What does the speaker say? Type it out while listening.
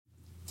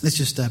Let's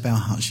just bow our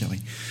hearts, shall we?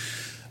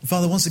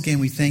 Father, once again,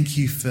 we thank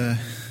you for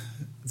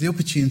the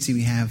opportunity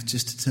we have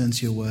just to turn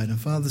to your word. And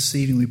Father, this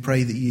evening we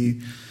pray that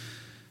you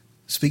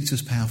speak to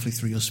us powerfully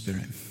through your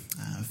Spirit.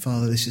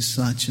 Father, this is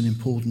such an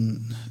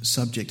important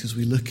subject as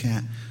we look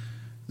at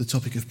the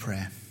topic of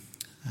prayer.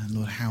 And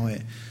Lord, how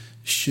it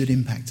should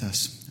impact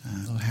us.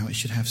 Lord, how it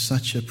should have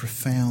such a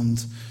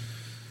profound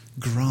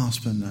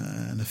grasp and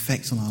an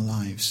effect on our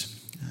lives.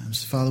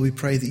 So Father, we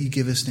pray that you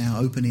give us now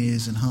open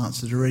ears and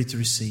hearts that are ready to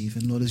receive.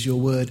 And Lord, as your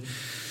word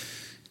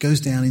goes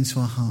down into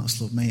our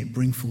hearts, Lord, may it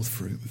bring forth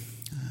fruit.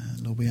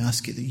 Lord, we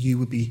ask it that you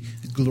would be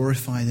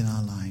glorified in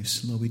our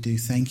lives. Lord, we do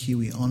thank you,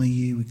 we honour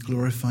you, we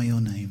glorify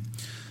your name.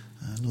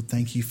 Lord,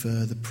 thank you for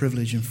the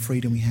privilege and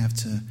freedom we have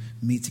to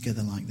meet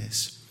together like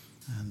this.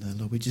 And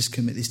Lord, we just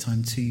commit this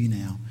time to you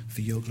now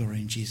for your glory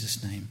in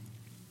Jesus' name.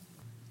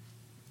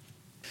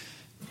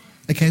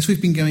 Okay, so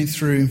we've been going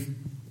through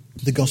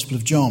the Gospel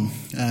of John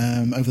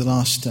over the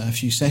last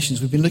few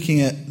sessions. We've been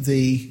looking at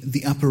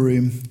the upper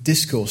room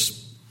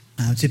discourse.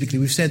 Typically,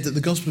 we've said that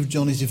the Gospel of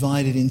John is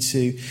divided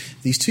into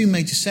these two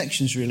major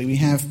sections, really. We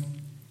have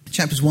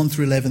chapters 1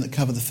 through 11 that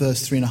cover the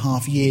first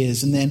 3.5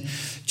 years, and then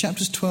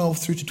chapters 12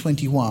 through to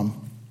 21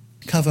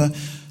 cover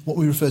what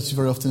we refer to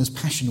very often as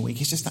Passion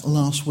Week. It's just that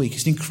last week.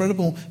 It's an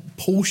incredible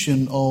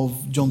portion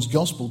of John's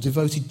Gospel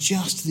devoted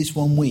just to this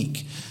 1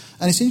 week.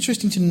 And it's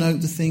interesting to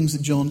note the things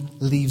that John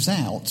leaves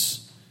out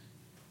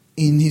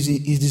in his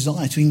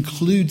desire to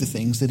include the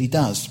things that he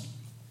does.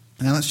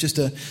 Now, that's just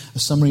a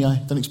summary. I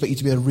don't expect you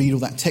to be able to read all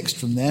that text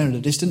from there at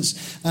a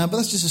distance, but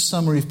that's just a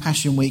summary of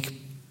Passion Week,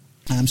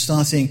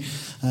 starting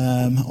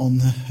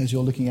as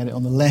you're looking at it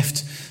on the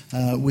left,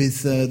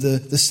 with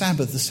the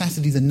Sabbath, the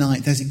Saturday the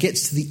 9th. As it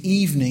gets to the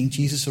evening,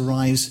 Jesus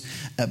arrives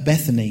at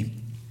Bethany.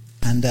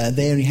 And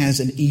there he has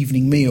an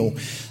evening meal.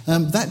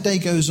 That day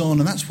goes on,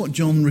 and that's what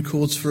John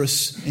records for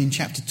us in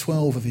chapter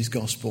 12 of his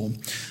Gospel.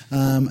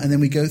 And then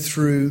we go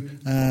through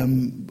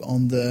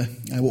on the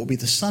what will be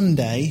the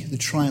Sunday, the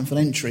triumphal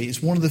entry.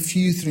 It's one of the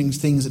few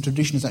things that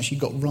tradition has actually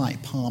got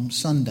right, Palm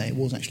Sunday. It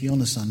was actually on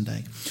a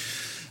Sunday.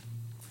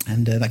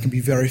 And that can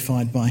be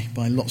verified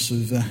by lots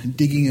of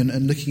digging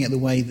and looking at the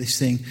way this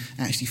thing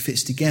actually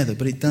fits together.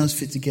 But it does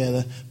fit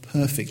together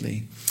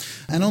perfectly.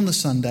 And on the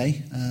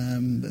Sunday,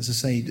 as I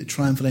say, the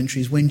triumphal entry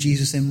is when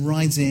Jesus then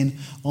rides in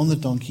on the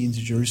donkey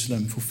into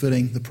Jerusalem,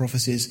 fulfilling the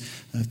prophecies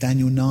of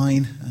Daniel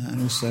 9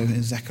 and also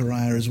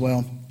Zechariah as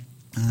well.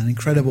 An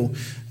incredible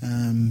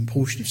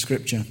portion of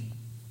Scripture.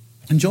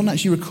 And John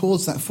actually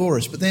records that for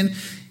us. But then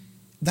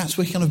that's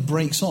where he kind of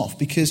breaks off,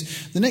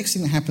 because the next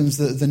thing that happens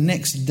the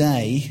next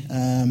day,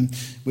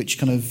 which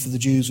kind of for the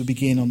Jews will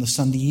begin on the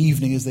Sunday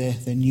evening as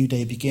their new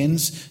day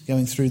begins,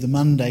 going through the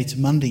Monday to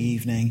Monday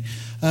evening.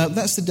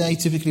 That's the day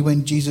typically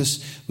when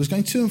Jesus was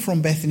going to and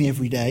from Bethany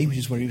every day, which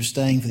is where he was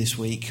staying for this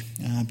week,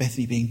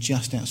 Bethany being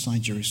just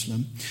outside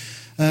Jerusalem.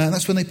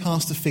 That's when they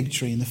passed the fig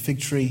tree, and the fig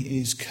tree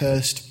is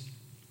cursed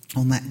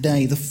on that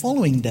day. The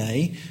following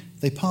day,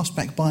 they pass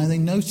back by and they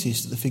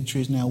notice that the fig tree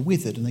is now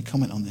withered, and they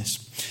comment on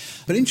this.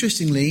 But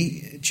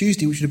interestingly,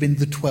 Tuesday, which would have been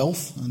the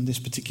 12th on this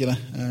particular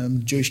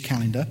Jewish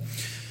calendar,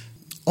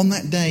 on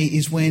that day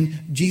is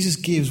when Jesus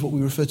gives what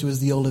we refer to as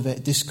the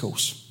Olivet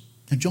Discourse.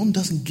 Now, John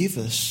doesn't give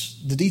us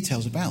the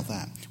details about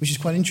that, which is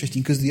quite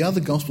interesting because the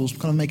other Gospels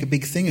kind of make a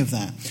big thing of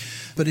that.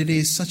 But it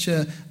is such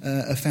a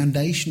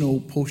foundational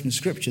portion of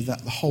Scripture,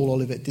 that the whole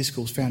Olivet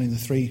Discourse found in the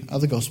 3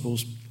 other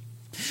Gospels,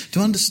 to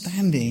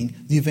understanding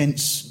the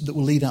events that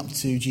will lead up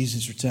to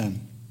Jesus'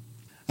 return.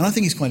 And I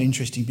think it's quite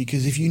interesting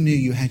because if you knew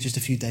you had just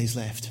a few days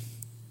left,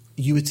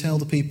 you would tell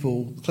the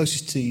people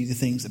closest to you the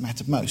things that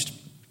mattered most.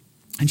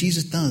 And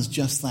Jesus does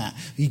just that.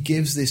 He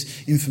gives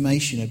this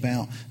information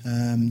about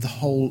the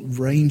whole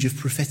range of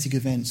prophetic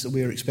events that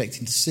we are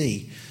expecting to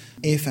see.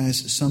 If,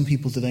 as some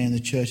people today in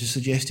the church are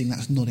suggesting,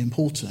 that's not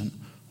important,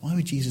 why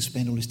would Jesus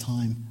spend all his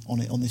time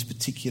on it on this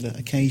particular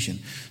occasion?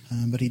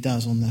 But he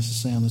does, as I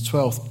say, on the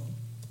 12th.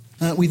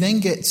 We then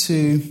get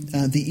to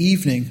the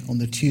evening on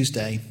the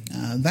Tuesday.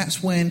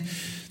 That's when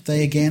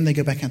they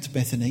go back out to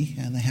Bethany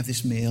and they have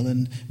this meal,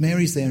 and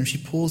Mary's there and she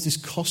pours this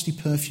costly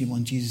perfume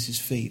on Jesus'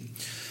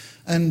 feet.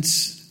 And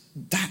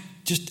that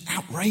just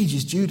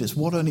outrages Judas.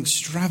 What an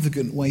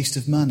extravagant waste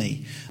of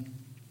money.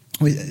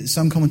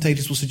 Some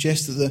commentators will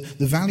suggest that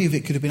the value of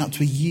it could have been up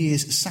to a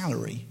year's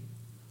salary.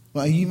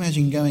 Well, you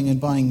imagine going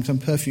and buying some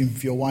perfume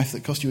for your wife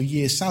that cost you a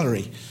year's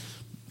salary?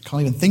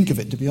 Can't even think of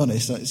it, to be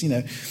honest.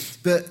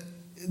 But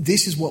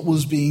this is what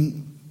was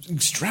being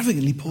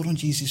extravagantly poured on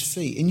Jesus'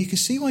 feet. And you can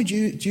see why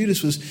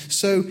Judas was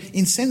so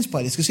incensed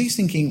by this, because he's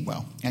thinking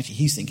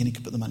he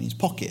could put the money in his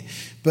pocket.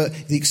 But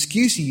the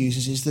excuse he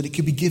uses is that it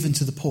could be given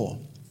to the poor.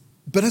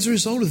 But as a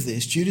result of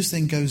this, Judas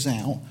then goes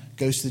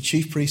to the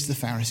chief priests, the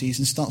Pharisees,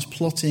 and starts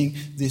plotting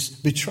this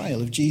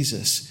betrayal of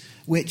Jesus,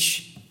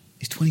 which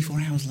is 24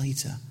 hours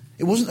later.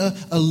 It wasn't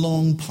a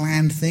long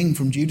planned thing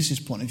from Judas's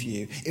point of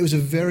view. It was a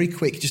very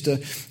quick,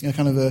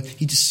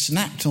 he just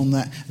snapped on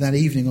that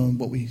evening, on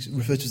what we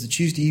refer to as the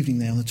Tuesday evening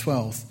there on the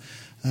 12th.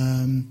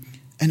 And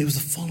it was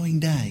the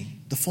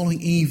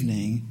following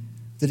evening,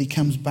 that he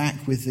comes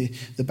back with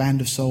the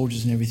band of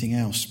soldiers and everything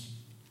else.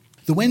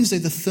 The Wednesday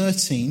the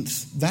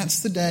 13th,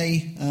 that's the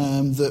day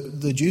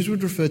that the Jews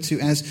would refer to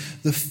as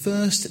the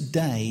first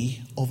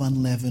day of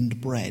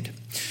unleavened bread.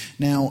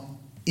 Now,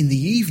 in the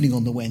evening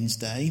on the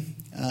Wednesday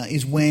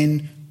is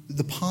when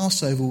the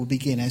Passover will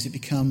begin, as it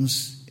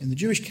becomes in the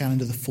Jewish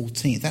calendar the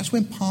 14th. That's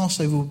when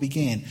Passover will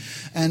begin.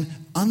 And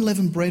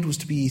unleavened bread was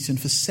to be eaten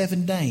for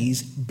 7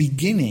 days,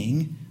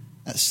 beginning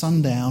at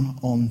sundown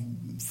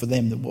on, for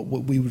them,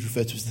 what we would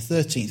refer to as the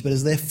 13th, but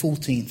as their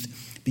 14th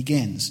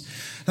begins.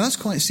 Now that's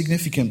quite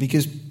significant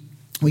because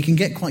we can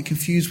get quite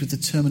confused with the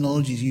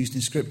terminologies used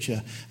in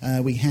Scripture.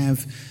 We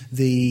have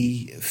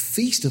the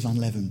Feast of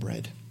Unleavened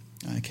Bread,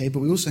 okay, but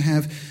we also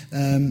have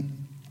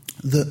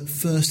the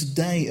first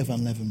day of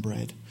unleavened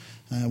bread.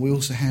 We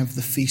also have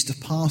the Feast of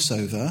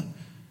Passover,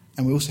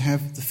 and we also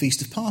have the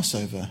Feast of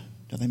Passover.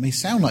 Now, they may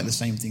sound like the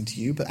same thing to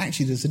you, but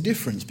actually there's a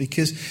difference,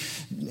 because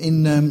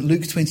in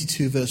Luke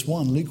 22 verse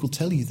 1, Luke will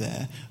tell you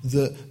there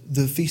that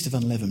the Feast of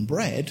Unleavened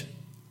Bread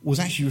was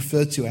actually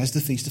referred to as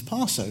the Feast of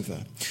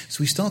Passover.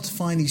 So we start to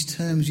find these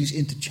terms used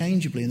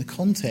interchangeably, and the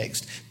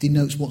context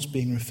denotes what's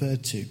being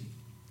referred to.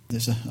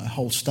 There's a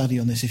whole study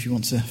on this if you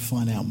want to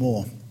find out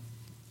more.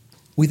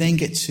 We then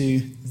get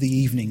to the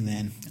evening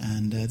then,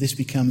 and this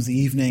becomes the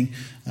evening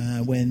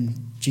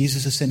when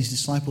Jesus has sent his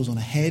disciples on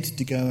ahead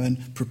to go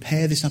and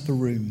prepare this upper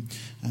room,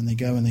 and they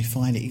go and they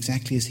find it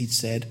exactly as he'd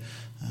said,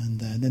 and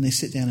then they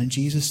sit down and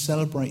Jesus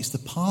celebrates the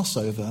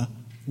Passover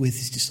with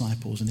his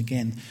disciples. And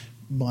again,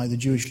 by the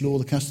Jewish law,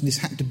 the custom, this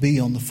had to be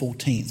on the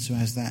 14th, so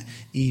as that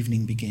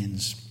evening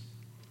begins.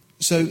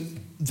 So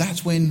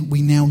that's when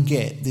we now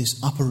get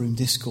this upper room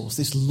discourse,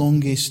 this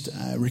longest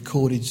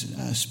recorded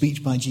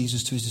speech by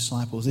Jesus to his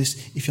disciples,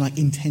 this, if you like,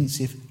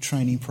 intensive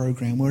training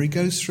program where he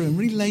goes through and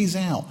really lays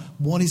out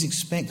what is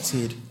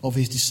expected of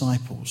his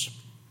disciples.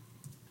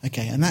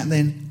 Okay, and that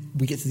then,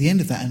 we get to the end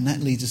of that, and that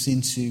leads us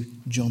into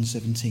John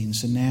 17.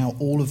 So now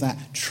all of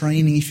that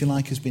training, if you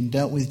like, has been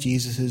dealt with.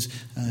 Jesus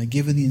has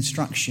given the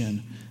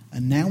instruction,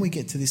 and now we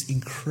get to this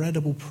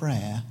incredible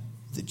prayer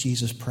that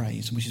Jesus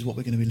prays, which is what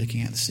we're going to be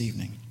looking at this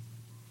evening.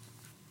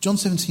 John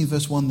 17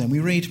 verse 1 then, we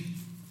read,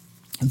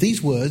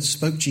 "These words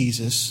spoke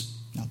Jesus,"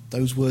 now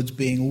those words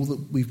being all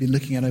that we've been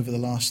looking at over the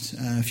last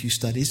few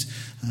studies,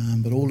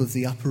 but all of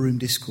the upper room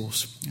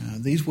discourse.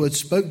 "These words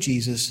spoke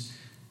Jesus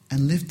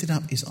and lifted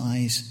up his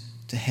eyes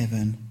to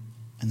heaven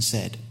and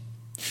said."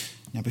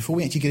 Now, before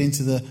we actually get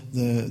into the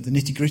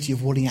nitty-gritty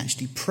of what he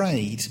actually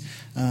prayed,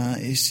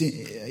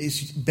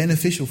 it's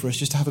beneficial for us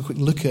just to have a quick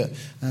look at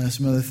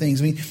some other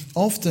things. I mean,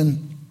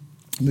 often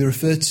we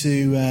refer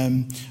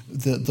to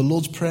the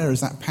Lord's Prayer as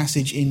that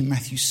passage in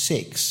Matthew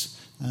 6.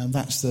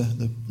 That's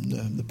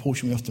the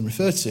portion we often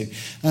refer to.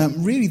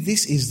 Really,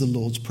 this is the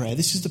Lord's Prayer.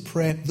 This is the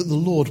prayer that the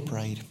Lord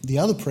prayed. The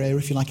other prayer,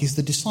 if you like, is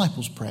the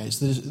disciples' prayers,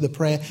 the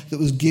prayer that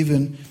was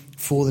given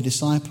for the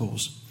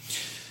disciples.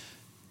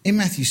 In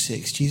Matthew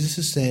 6, Jesus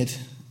has said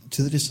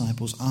to the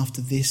disciples,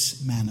 "After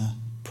this manner,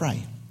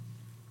 pray."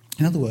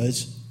 In other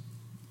words,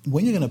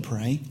 when you're going to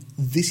pray,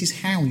 this is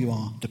how you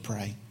are to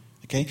pray.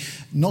 Okay?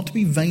 Not to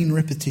be vain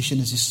repetition,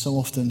 as is so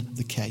often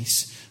the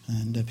case.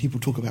 And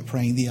people talk about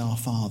praying the Our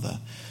Father.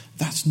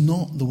 That's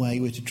not the way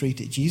we're to treat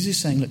it. Jesus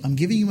is saying, look, I'm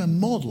giving you a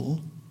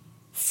model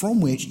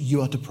from which you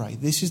are to pray.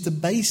 This is the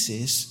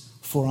basis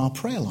for our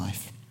prayer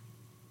life.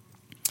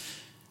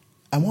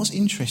 And what's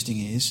interesting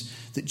is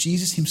that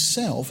Jesus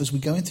himself, as we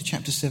go into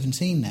chapter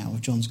 17 now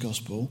of John's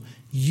Gospel,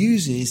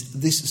 uses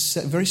this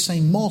very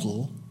same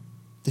model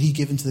that he'd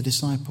given to the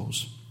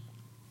disciples.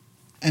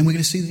 And we're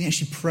going to see that he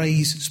actually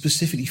prays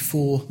specifically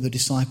for the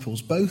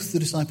disciples, both the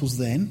disciples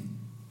then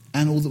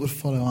and all that would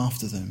follow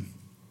after them.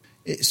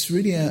 It's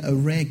really a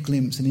rare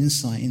glimpse and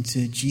insight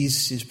into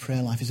Jesus'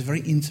 prayer life. It's a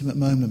very intimate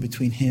moment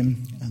between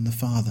him and the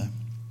Father.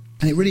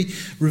 And it really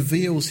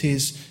reveals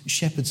his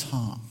shepherd's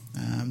heart,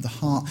 the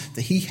heart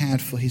that he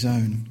had for his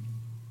own,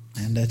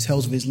 and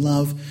tells of his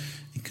love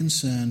and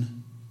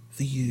concern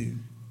for you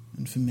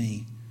and for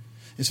me.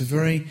 It's a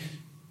very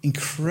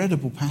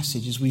incredible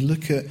passage as we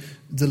look at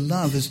the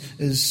love as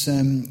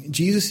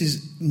Jesus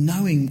is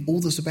knowing all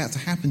that's about to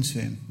happen to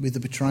him with the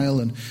betrayal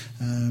and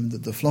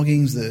the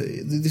floggings.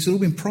 This had all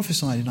been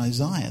prophesied in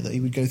Isaiah, that he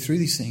would go through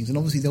these things, and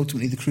obviously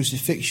ultimately the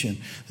crucifixion,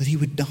 that he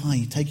would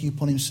die, taking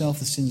upon himself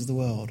the sins of the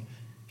world.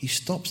 He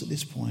stops at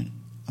this point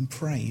and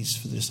prays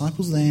for the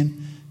disciples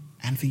then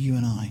and for you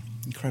and I.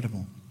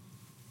 Incredible.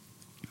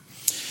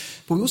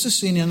 But we also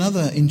see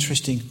another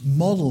interesting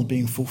model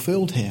being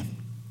fulfilled here.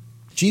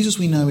 Jesus,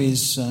 we know,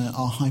 is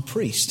our high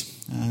priest.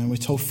 We're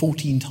told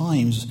 14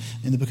 times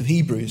in the book of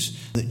Hebrews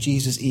that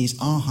Jesus is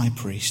our high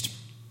priest.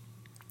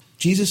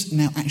 Jesus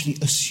now actually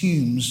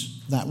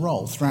assumes that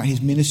role. Throughout his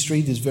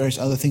ministry, there's various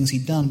other things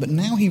he'd done, but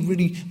now he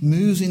really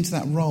moves into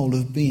that role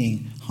of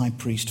being high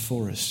priest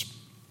for us.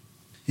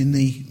 In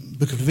the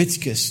book of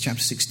Leviticus,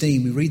 chapter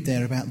 16, we read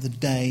there about the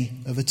Day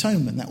of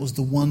Atonement. That was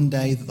the one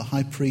day that the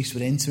high priest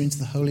would enter into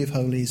the Holy of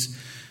Holies,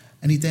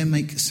 and he'd then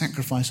make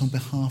sacrifice on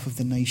behalf of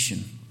the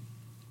nation.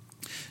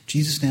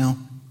 Jesus now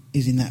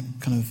is in that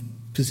kind of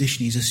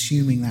position. He's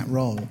assuming that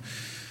role.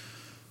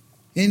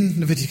 In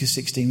Leviticus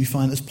 16, we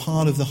find as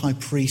part of the high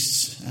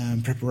priest's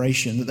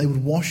preparation that they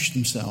would wash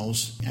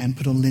themselves and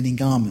put on linen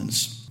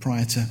garments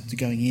prior to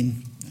going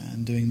in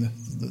and doing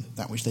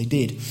that which they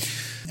did.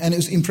 And it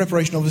was in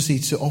preparation, obviously,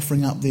 to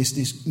offering up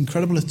this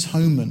incredible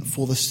atonement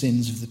for the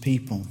sins of the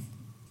people.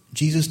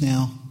 Jesus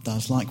now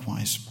does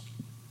likewise.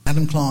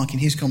 Adam Clarke, in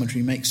his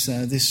commentary, makes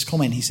this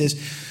comment. He says,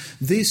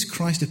 "This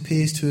Christ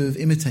appears to have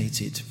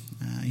imitated."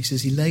 He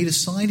says, "He laid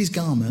aside his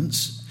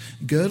garments,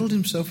 girdled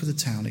himself with a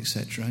towel,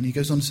 etc." And he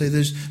goes on to say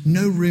there's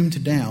no room to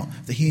doubt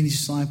that he and his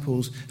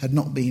disciples had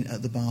not been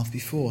at the bath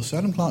before. So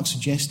Adam Clarke's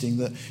suggesting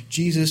that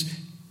Jesus,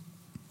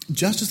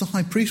 just as the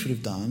high priest would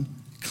have done,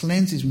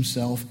 cleanses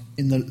himself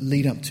in the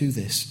lead up to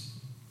this.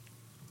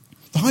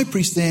 The high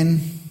priest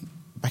then,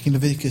 back in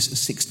Leviticus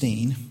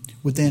 16,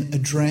 would then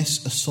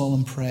address a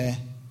solemn prayer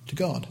to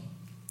God.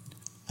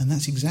 And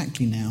that's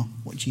exactly now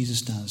what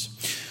Jesus does.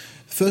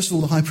 First of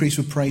all, the high priest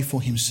would pray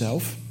for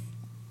himself.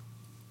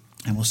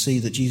 And we'll see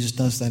that Jesus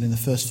does that in the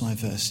first 5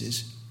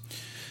 verses.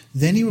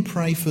 Then he would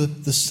pray for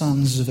the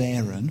sons of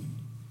Aaron.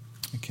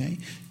 Okay,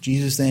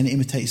 Jesus then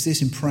imitates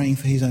this in praying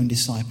for his own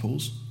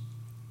disciples.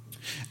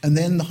 And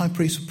then the high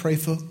priest would pray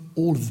for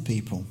all of the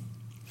people.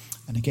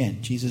 And again,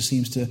 Jesus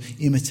seems to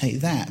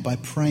imitate that by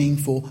praying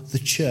for the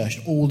church,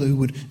 all who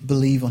would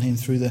believe on him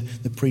through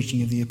the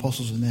preaching of the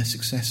apostles and their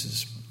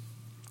successors.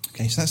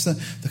 Okay, so that's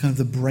the kind of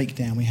the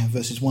breakdown. We have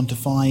verses 1 to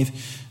 5,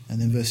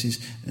 and then verses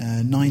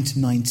 9 to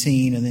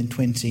 19, and then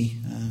 20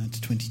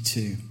 to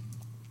 22.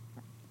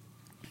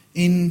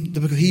 In the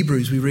book of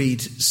Hebrews we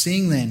read,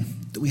 "Seeing then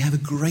that we have a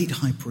great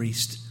high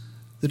priest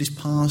that is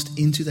passed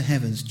into the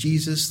heavens,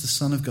 Jesus the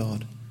Son of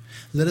God,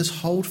 let us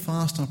hold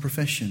fast our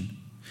profession.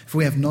 For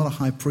we have not a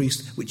high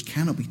priest which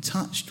cannot be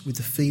touched with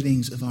the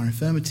feelings of our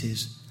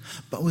infirmities,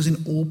 but was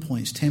in all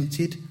points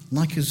tempted,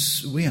 like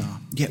as we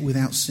are, yet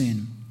without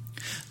sin.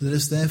 Let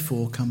us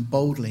therefore come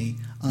boldly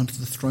unto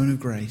the throne of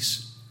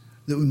grace,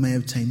 that we may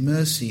obtain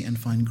mercy and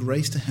find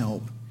grace to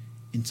help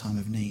in time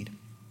of need."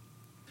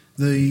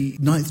 The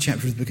 9th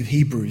chapter of the book of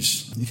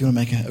Hebrews, if you want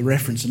to make a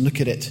reference and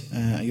look at it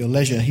at your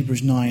leisure,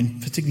 Hebrews 9,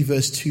 particularly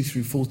verse 2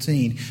 through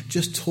 14,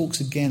 just talks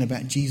again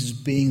about Jesus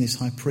being this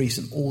high priest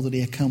and all that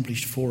he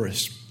accomplished for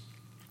us.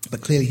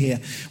 But clearly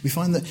here, we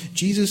find that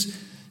Jesus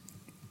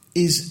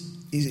is,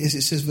 as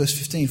it says verse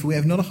 15, "For we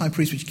have not a high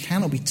priest which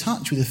cannot be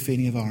touched with the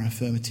feeling of our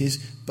infirmities,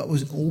 but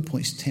was in all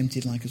points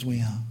tempted like as we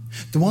are."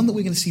 The one that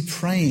we're going to see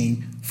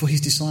praying for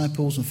his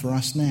disciples and for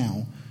us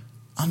now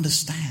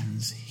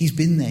understands. He's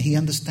been there. He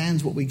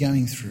understands what we're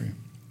going through.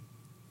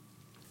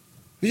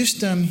 We just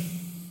turn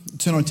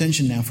our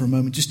attention now for a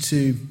moment just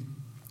to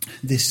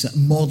this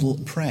model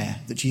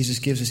prayer that Jesus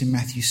gives us in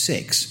Matthew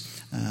 6,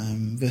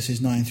 verses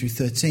 9 through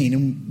 13.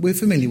 And we're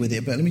familiar with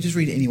it, but let me just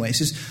read it anyway. It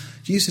says,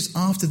 Jesus says,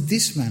 "After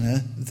this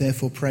manner,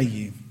 therefore pray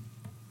you,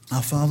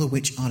 Our Father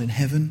which art in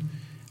heaven,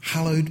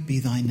 hallowed be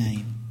thy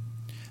name.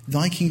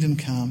 Thy kingdom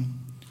come,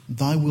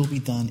 thy will be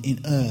done in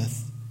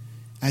earth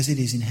as it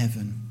is in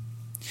heaven.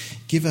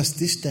 Give us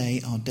this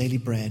day our daily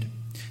bread,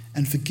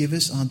 and forgive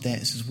us our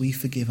debts as we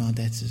forgive our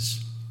debtors.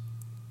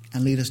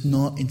 And lead us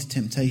not into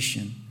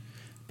temptation,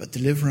 but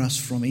deliver us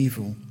from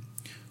evil.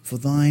 For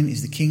thine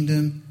is the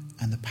kingdom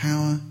and the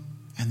power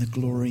and the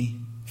glory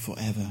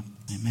forever.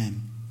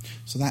 Amen."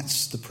 So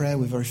that's the prayer.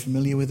 We're very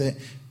familiar with it.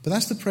 But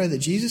that's the prayer that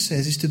Jesus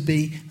says is to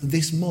be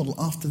this model.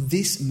 After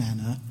this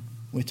manner,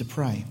 we're to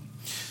pray.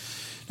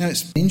 Now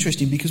it's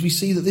interesting because we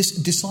see that this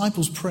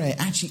disciples' prayer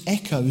actually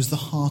echoes the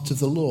heart of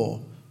the law.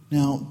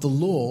 Now, the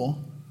law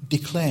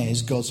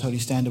declares God's holy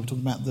standard. We're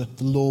talking about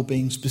the law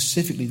being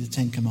specifically the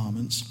Ten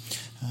Commandments.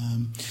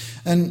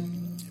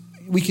 And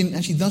we can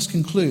actually thus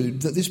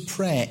conclude that this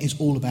prayer is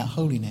all about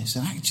holiness.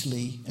 And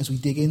actually, as we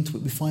dig into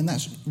it, we find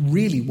that's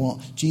really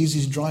what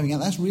Jesus is driving at.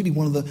 That's really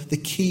one of the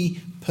key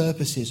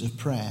purposes of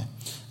prayer.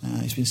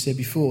 It's been said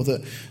before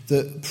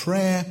that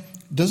prayer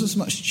doesn't so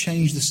much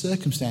change the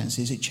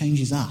circumstances, it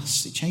changes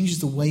us. It changes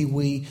the way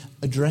we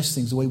address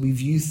things, the way we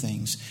view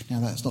things. Now,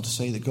 that's not to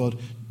say that God,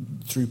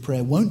 through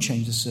prayer, won't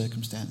change the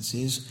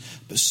circumstances,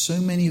 but so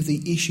many of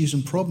the issues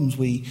and problems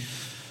we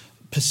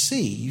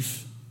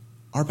perceive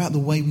are about the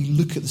way we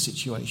look at the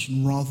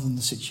situation rather than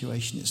the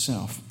situation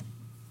itself.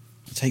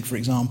 Take, for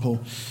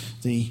example,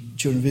 the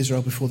children of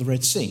Israel before the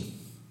Red Sea.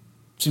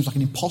 Seems like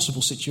an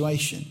impossible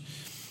situation,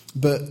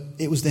 but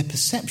it was their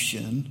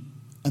perception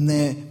and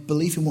their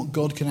belief in what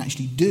God can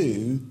actually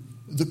do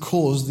that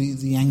caused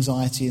the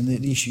anxiety and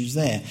the issues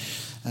there.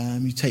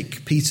 You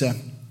take Peter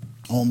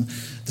on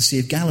the Sea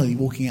of Galilee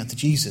walking out to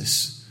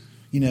Jesus.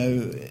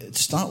 To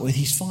start with,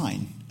 he's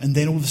fine. And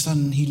then all of a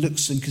sudden he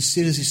looks and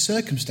considers his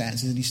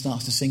circumstances and he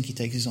starts to sink. He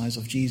takes his eyes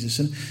off Jesus.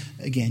 And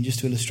again, just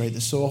to illustrate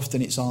that so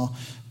often it's our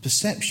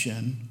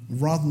perception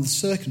rather than the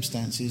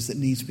circumstances that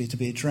needs to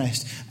be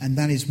addressed. And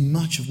that is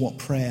much of what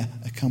prayer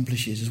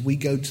accomplishes as we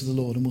go to the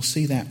Lord. And we'll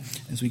see that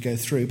as we go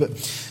through. But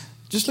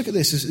just look at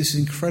this. This is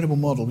an incredible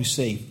model we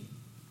see.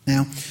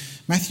 Now,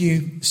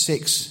 Matthew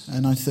 6,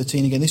 9 to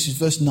 13 again. This is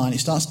verse 9. It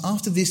starts,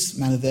 "After this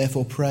manner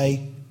therefore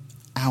pray,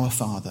 Our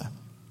Father."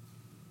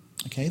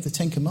 Okay, the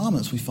Ten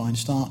Commandments we find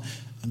start,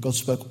 and God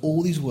spoke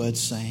all these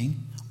words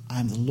saying, I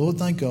am the Lord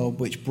thy God,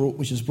 which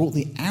has brought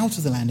thee out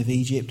of the land of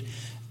Egypt,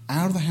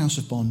 out of the house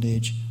of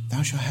bondage.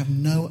 Thou shalt have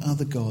no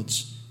other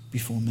gods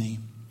before me.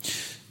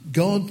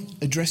 God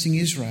addressing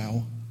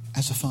Israel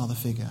as a father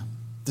figure.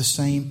 The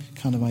same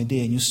kind of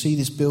idea. And you'll see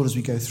this build as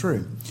we go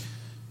through.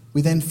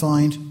 We then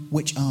find,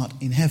 which art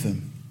in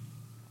heaven.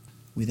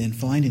 We then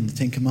find in the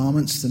Ten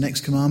Commandments, the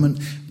next commandment,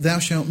 thou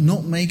shalt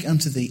not make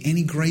unto thee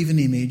any graven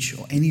image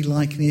or any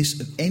likeness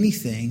of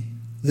anything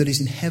that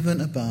is in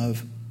heaven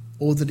above,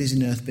 or that is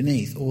in earth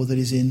beneath, or that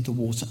is in the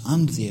water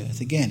under the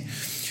earth. Again,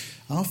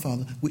 our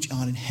Father, which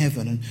art in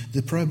heaven. And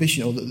the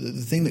prohibition, or the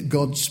thing that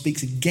God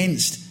speaks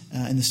against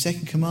in the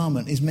second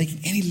commandment, is making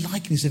any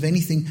likeness of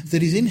anything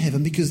that is in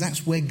heaven, because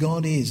that's where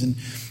God is.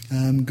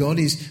 And God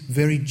is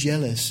very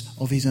jealous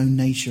of his own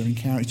nature and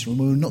character, and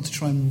we're not to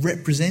try and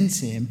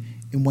represent him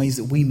in ways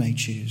that we may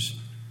choose.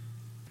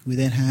 We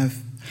then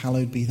have,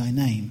 hallowed be thy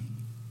name.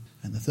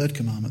 And the third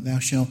commandment, thou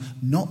shalt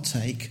not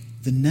take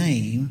the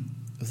name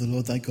of the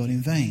Lord thy God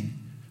in vain,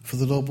 for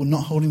the Lord will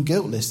not hold him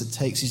guiltless that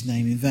takes his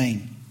name in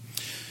vain.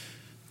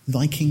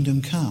 Thy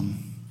kingdom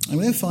come. And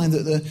we then find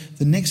that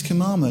the next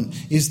commandment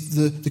is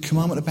the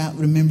commandment about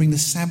remembering the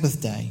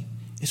Sabbath day.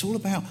 It's all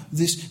about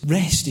this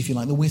rest, if you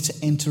like, that we're to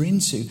enter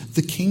into.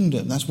 The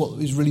kingdom, that's what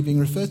is really being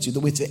referred to, that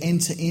we're to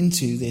enter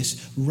into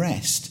this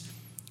rest.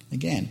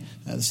 Again,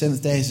 the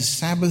seventh day is the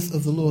Sabbath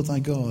of the Lord thy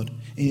God.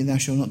 In it thou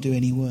shalt not do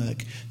any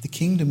work. The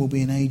kingdom will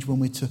be an age when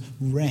we're to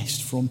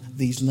rest from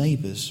these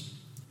labours.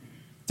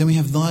 Then we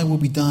have thy will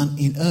be done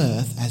in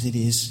earth as it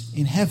is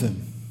in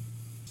heaven.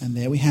 And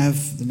there we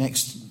have the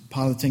next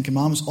part of the Ten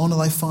Commandments, honour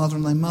thy father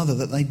and thy mother,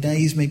 that thy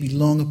days may be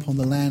long upon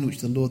the land which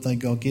the Lord thy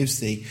God gives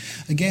thee.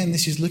 Again,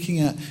 this is looking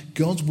at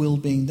God's will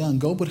being done.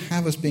 God would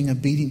have us being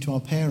obedient to our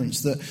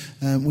parents,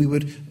 that we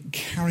would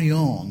carry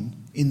on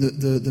in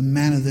the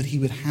manner that he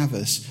would have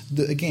us.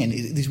 That, again,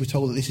 we're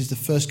told that this is the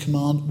first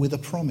command with a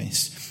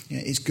promise.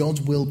 It's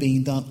God's will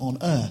being done on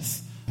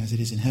earth as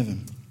it is in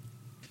heaven.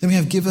 Then we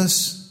have, give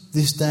us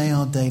this day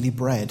our daily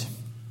bread.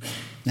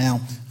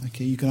 Now,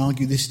 okay, you can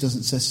argue this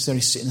doesn't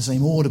necessarily sit in the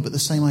same order, but the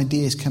same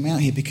ideas come out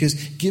here, because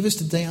give us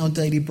today our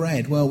daily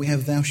bread. Well, we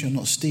have thou shalt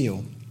not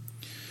steal.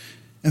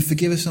 And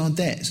forgive us our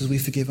debts as we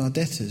forgive our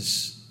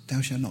debtors. Thou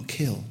shalt not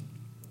kill.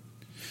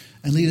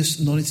 And lead us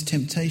not into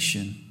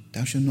temptation.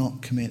 Thou shalt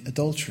not commit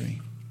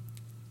adultery.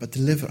 But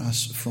deliver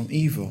us from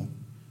evil.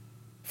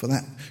 For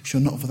thou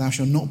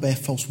shalt not bear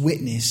false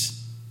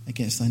witness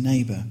against thy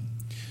neighbour.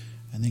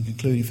 And then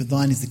concluding, for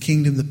thine is the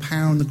kingdom, the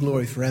power and the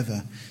glory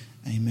forever.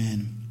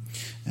 Amen.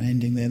 And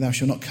ending there, thou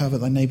shalt not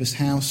covet thy neighbour's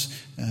house,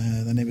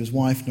 thy neighbour's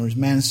wife, nor his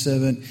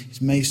manservant,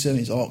 his maidservant,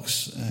 his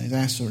ox, his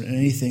ass, or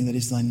anything that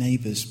is thy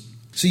neighbour's.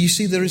 So you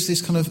see there is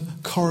this kind of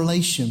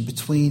correlation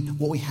between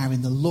what we have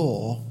in the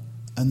law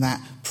and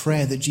that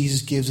prayer that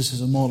Jesus gives us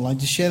as a model. I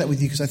just share that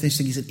with you because I think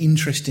it's an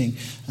interesting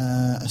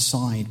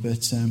aside.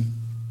 But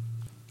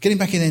getting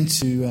back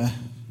into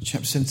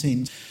chapter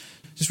 17,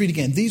 just read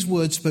again. These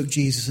words spoke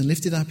Jesus and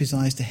lifted up his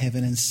eyes to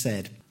heaven and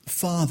said,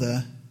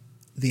 Father,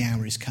 the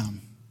hour is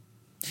come.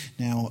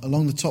 Now,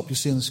 along the top, you'll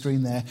see on the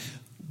screen there,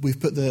 I've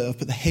put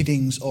the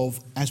headings of,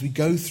 as we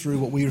go through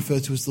what we refer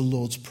to as the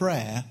Lord's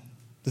Prayer,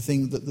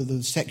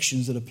 the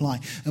sections that apply.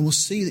 And we'll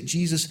see that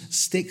Jesus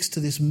sticks to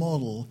this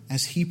model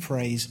as he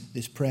prays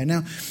this prayer.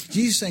 Now,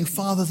 Jesus is saying,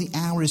 Father, the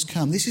hour is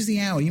come. This is the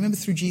hour. You remember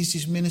through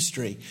Jesus'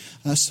 ministry,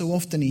 so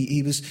often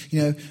he was,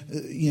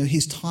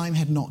 his time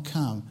had not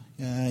come.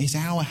 His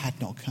hour had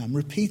not come.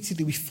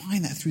 Repeatedly, we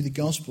find that through the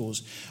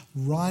Gospels,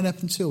 right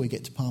up until we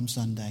get to Palm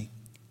Sunday.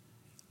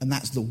 And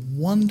that's the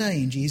one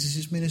day in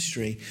Jesus'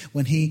 ministry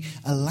when he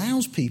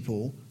allows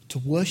people to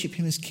worship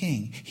him as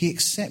king. He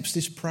accepts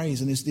this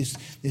praise and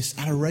this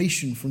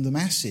adoration from the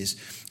masses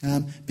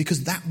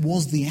because that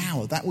was the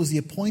hour. That was the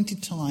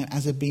appointed time,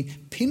 as had been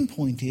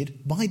pinpointed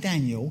by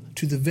Daniel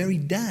to the very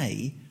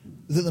day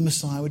that the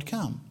Messiah would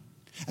come.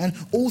 And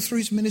all through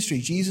his ministry,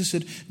 Jesus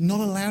had not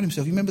allowed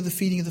himself. You remember the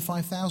feeding of the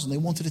 5,000? They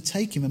wanted to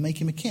take him and make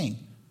him a king.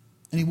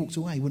 And he walked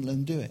away, he wouldn't let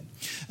them do it.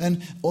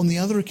 And on the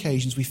other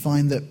occasions, we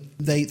find that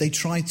they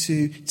tried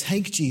to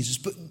take Jesus,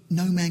 but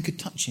no man could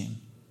touch him.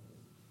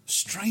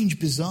 Strange,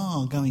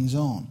 bizarre goings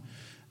on.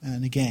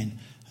 And again,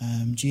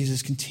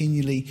 Jesus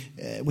continually,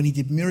 when he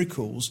did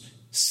miracles,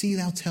 see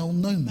thou tell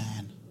no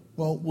man.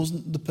 Well,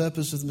 wasn't the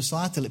purpose of the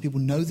Messiah to let people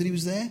know that he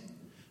was there?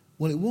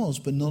 Well, it was,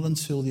 but not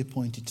until the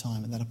appointed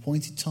time. And that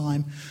appointed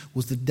time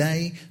was the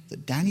day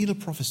that Daniel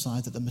had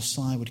prophesied that the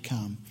Messiah would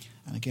come.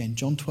 And again,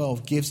 John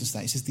 12 gives us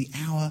that. It says, the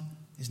hour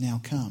is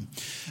now come.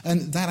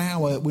 And that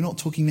hour, we're not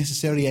talking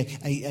necessarily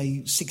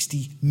a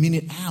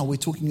 60-minute hour. We're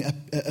talking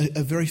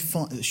a very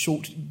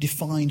short,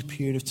 defined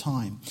period of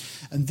time.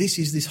 And this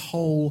is this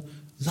whole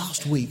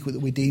last week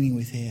that we're dealing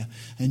with here.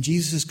 And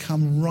Jesus has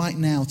come right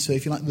now to,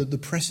 if you like, the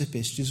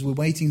precipice. Just we're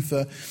waiting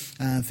for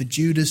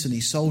Judas and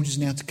his soldiers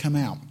now to come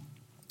out.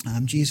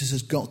 Jesus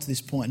has got to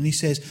this point. And he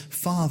says,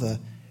 Father,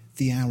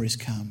 the hour is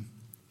come.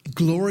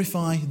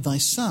 Glorify thy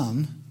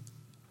Son,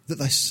 that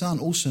thy Son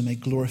also may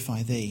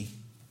glorify thee.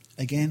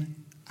 Again,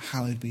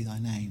 hallowed be thy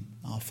name.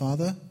 Our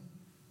Father,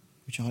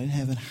 which art in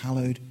heaven,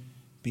 hallowed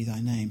be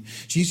thy name.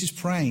 Jesus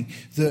praying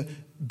that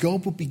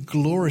God would be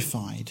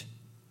glorified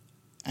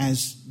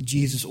as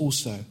Jesus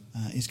also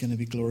is going to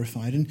be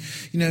glorified. And,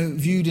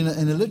 viewed in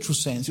a literal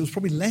sense, it was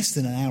probably less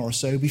than an hour or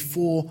so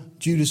before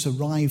Judas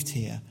arrived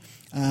here.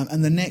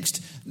 And the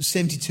next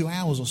 72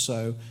 hours or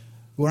so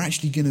were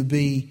actually going to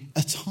be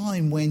a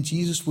time when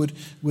Jesus would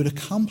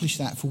accomplish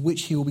that for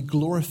which he will be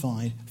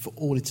glorified for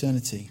all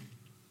eternity.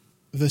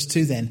 Verse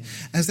 2 then,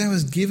 as thou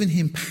hast given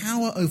him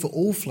power over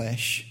all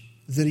flesh,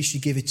 that he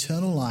should give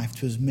eternal life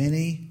to as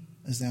many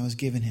as thou hast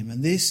given him.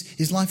 And this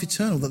is life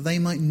eternal, that they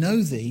might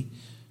know thee,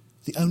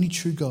 the only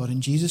true God,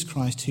 and Jesus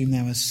Christ whom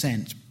thou hast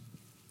sent.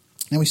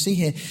 Now we see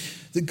here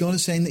that God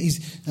is saying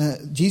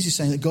that Jesus is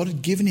saying that God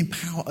had given him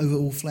power over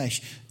all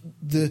flesh.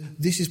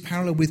 This is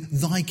parallel with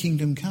thy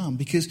kingdom come,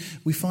 because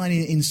we find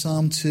in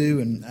Psalm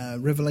 2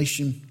 and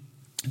Revelation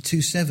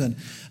 2:7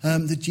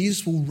 that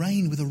Jesus will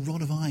reign with a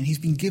rod of iron. He's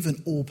been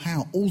given all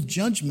power. All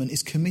judgment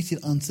is committed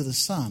unto the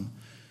Son.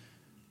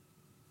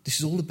 This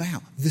is all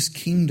about this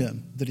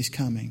kingdom that is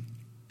coming.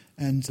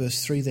 And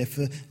verse 3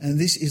 therefore, and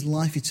this is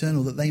life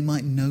eternal, that they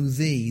might know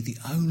thee, the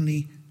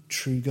only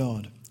true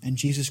God, and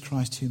Jesus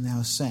Christ whom thou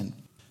hast sent.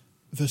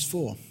 Verse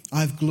 4,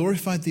 I have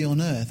glorified thee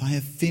on earth, I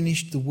have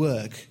finished the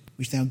work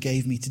which thou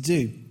gave me to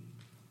do.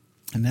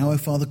 And now, O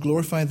Father,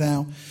 glorify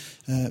thou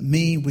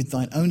me with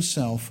thine own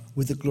self,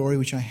 with the glory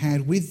which I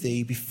had with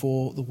thee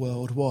before the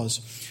world was.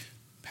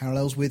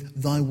 Parallels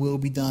with thy will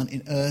be done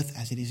in earth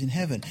as it is in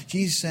heaven.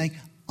 Jesus is saying,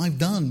 I've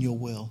done your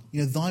will.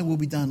 Thy will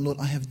be done, Lord,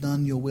 I have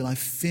done your will. I've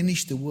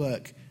finished the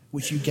work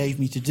which you gave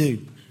me to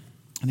do.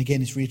 And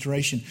again, it's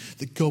reiteration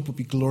that God would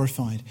be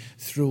glorified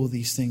through all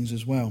these things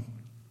as well.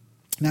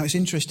 Now, it's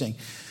interesting.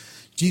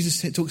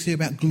 Jesus talks here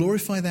about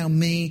glorify thou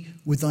me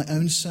with thy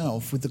own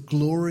self, with the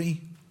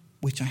glory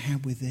which I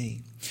had with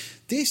thee.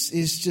 This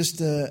is just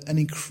an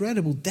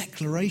incredible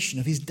declaration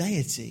of his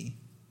deity.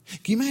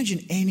 Can you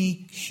imagine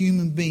any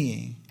human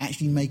being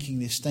actually making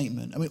this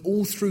statement? I mean,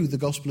 all through the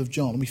Gospel of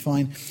John, we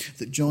find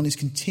that John is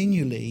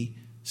continually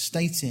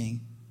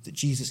stating that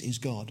Jesus is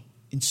God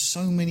in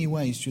so many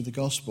ways through the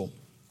Gospel.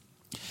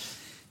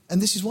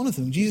 And this is one of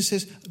them. Jesus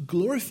says,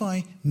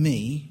 glorify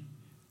me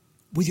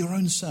with your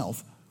own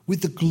self,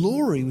 with the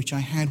glory which I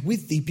had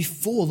with thee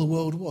before the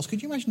world was.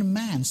 Could you imagine a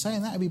man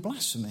saying that? It would be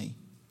blasphemy.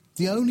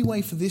 The only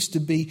way for this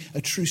to be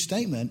a true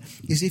statement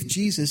is if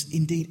Jesus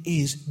indeed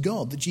is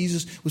God, that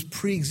Jesus was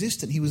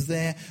pre-existent. He was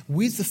there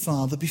with the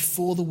Father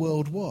before the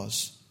world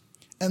was,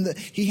 and that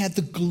he had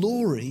the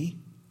glory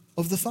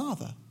of the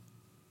Father.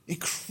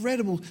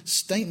 Incredible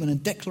statement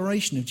and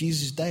declaration of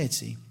Jesus'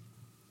 deity.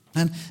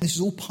 And this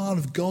is all part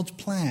of God's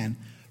plan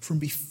from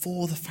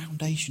before the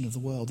foundation of the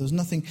world. There's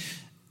nothing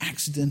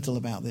accidental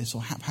about this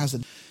or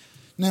haphazard.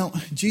 Now,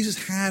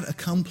 Jesus had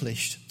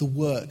accomplished the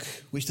work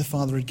which the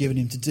Father had given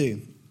him to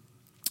do.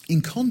 In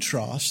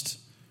contrast,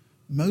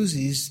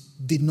 Moses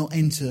did not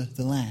enter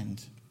the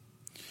land.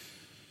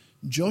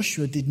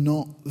 Joshua did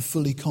not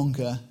fully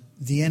conquer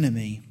the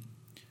enemy.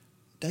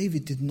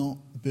 David did not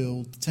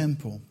build the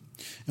temple.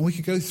 And we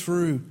could go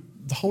through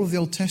the whole of the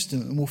Old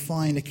Testament and we'll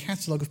find a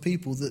catalogue of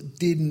people that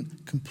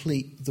didn't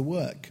complete the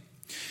work.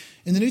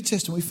 In the New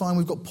Testament we find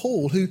we've got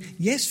Paul who,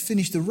 yes,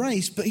 finished the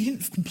race, but he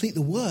didn't complete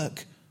the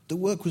work. The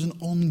work was an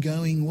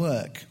ongoing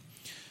work.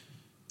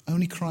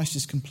 Only Christ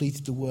has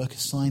completed the work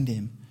assigned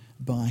him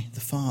by the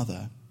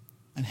Father,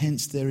 and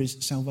hence there is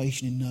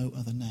salvation in no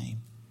other name.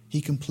 He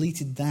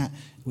completed that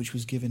which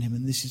was given him,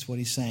 and this is what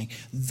he's saying.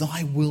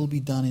 Thy will be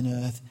done in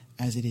earth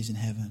as it is in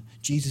heaven.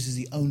 Jesus is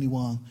the only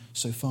one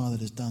so far that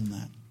has done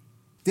that.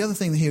 The other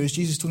thing here is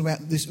Jesus talking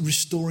about this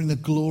restoring the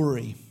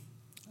glory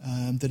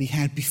that he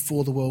had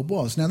before the world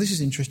was. Now this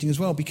is interesting as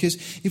well, because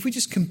if we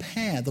just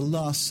compare the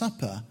Last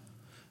Supper,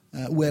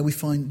 where we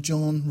find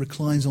John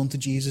reclines onto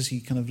Jesus,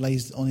 he kind of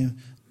lays on him,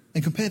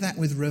 and compare that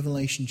with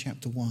Revelation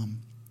chapter 1,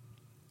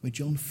 where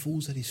John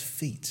falls at his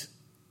feet.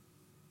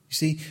 You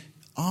see,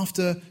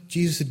 after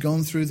Jesus had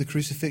gone through the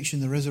crucifixion,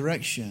 the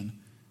resurrection,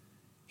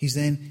 he's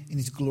then in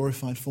his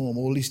glorified form,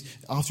 or at least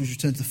after he's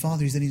returned to the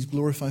Father, he's then in his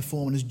glorified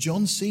form. And as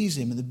John sees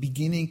him at the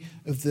beginning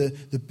of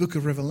the book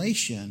of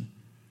Revelation,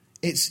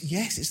 it's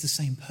the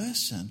same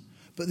person,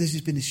 but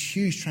there's been this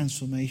huge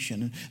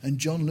transformation. And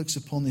John looks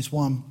upon this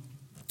one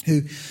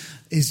who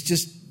is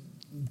just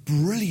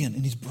brilliant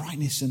in his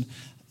brightness and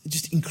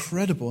just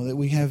incredible. That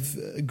we have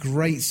a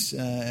great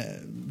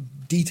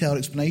detailed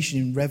explanation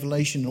in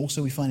Revelation, and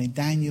also we find in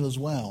Daniel as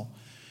well.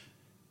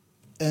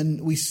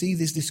 And we see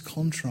this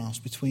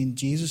contrast between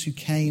Jesus, who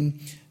came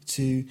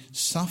to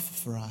suffer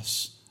for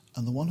us,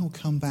 and the one who will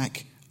come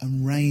back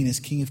and reign as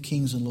King of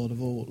Kings and Lord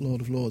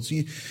of Lords.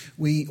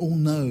 We all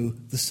know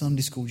the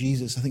Sunday school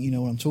Jesus. I think you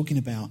know what I'm talking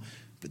about.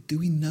 But do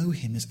we know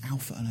him as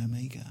Alpha and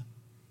Omega?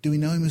 Do we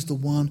know him as the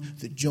one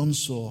that John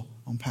saw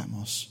on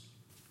Patmos?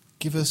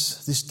 Give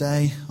us this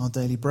day our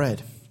daily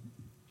bread.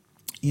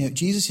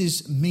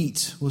 Jesus'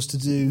 meat was to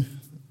do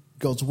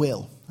God's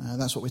will.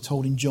 That's what we're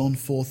told in John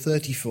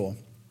 4:34.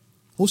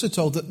 Also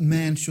told that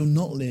man shall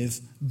not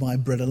live by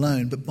bread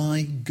alone, but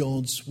by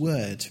God's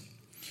word.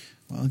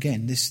 Well,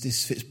 again,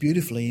 this fits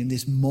beautifully in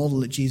this model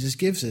that Jesus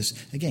gives us.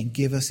 Again,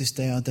 give us this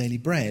day our daily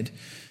bread.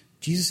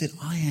 Jesus said,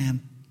 I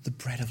am the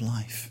bread of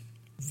life.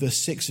 Verse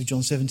 6 of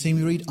John 17,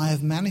 we read, I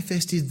have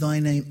manifested thy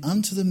name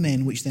unto the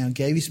men which thou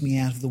gavest me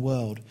out of the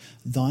world.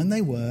 Thine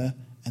they were,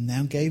 and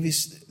thou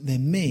gavest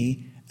them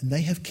me, and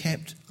they have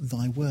kept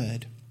thy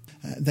word.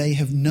 They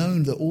have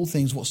known that all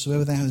things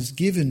whatsoever thou hast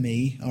given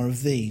me are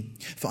of thee.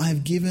 For I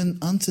have given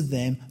unto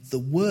them the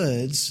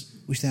words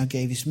which thou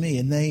gavest me,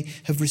 and they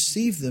have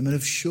received them, and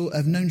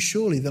have known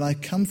surely that I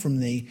come from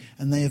thee,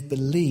 and they have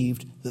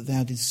believed that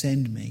thou didst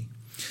send me.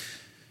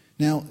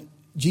 Now,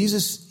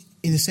 Jesus,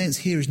 in a sense,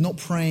 here is not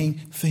praying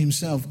for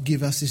himself,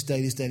 give us this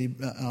day,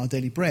 our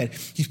daily bread.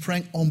 He's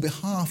praying on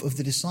behalf of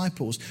the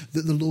disciples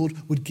that the Lord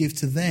would give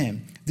to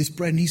them this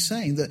bread. And he's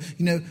saying that,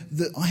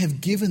 that I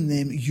have given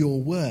them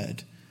your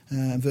word.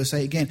 Verse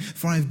 8 again,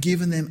 for I have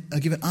given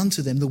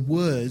unto them the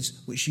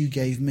words which you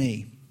gave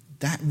me.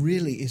 That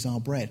really is our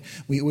bread.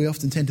 We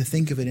often tend to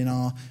think of it in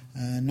our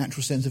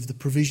natural sense of the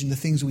provision, the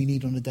things we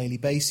need on a daily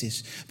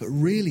basis. But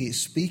really it's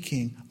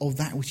speaking of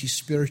that which is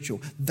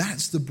spiritual.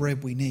 That's the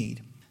bread we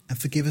need. And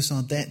forgive us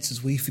our debts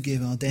as we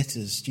forgive our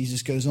debtors.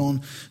 Jesus goes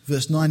on,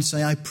 verse 9, to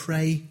say, I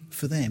pray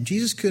for them.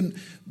 Jesus couldn't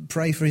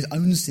pray for his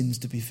own sins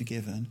to be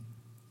forgiven,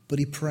 but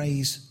he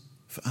prays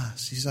for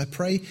us. He says, I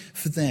pray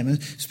for them.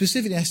 And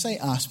specifically, I say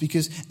us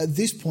because at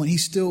this point,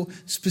 he's still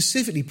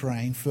specifically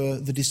praying for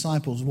the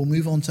disciples. We'll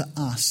move on to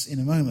us in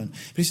a moment.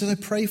 But he says, I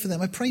pray for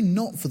them. I pray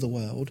not for the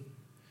world,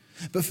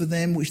 but for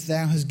them which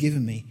thou hast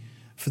given me,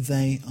 for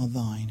they are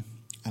thine.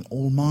 And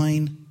all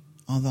mine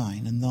are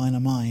thine, and thine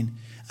are mine,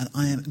 and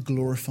I am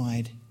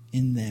glorified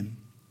in them.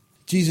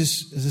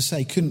 Jesus, as I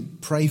say,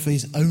 couldn't pray for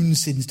his own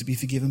sins to be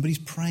forgiven, but he's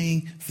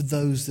praying for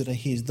those that are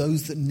his,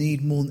 those that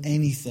need more than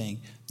anything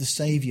the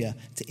Saviour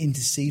to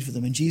intercede for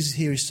them. And Jesus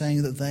here is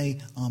saying that they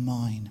are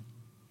mine.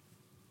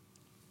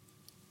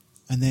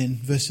 And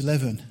then verse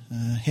 11,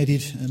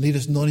 headed, lead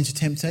us not into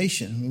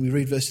temptation. We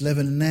read verse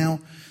 11, and now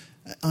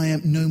I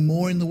am no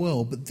more in the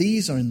world, but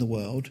these are in the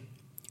world,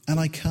 and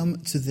I come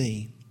to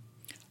thee.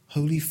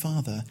 Holy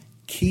Father,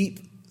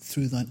 keep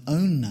through thine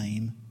own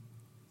name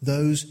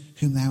those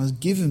whom thou hast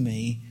given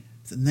me,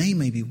 that they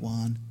may be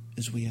one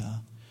as we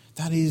are.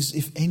 That is,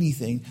 if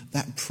anything,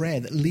 that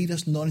prayer that lead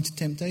us not into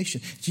temptation.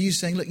 Jesus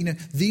saying, look,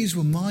 these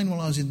were mine while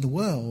I was in the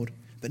world,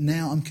 but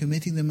now I'm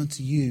committing them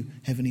unto you,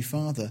 Heavenly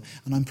Father.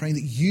 And I'm praying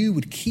that you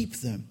would keep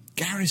them,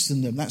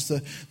 garrison them. That's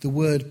the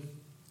word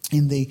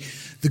in the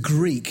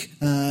Greek.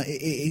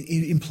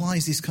 It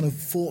implies this kind of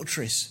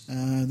fortress,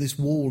 this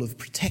wall of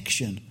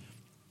protection.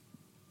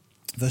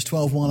 Verse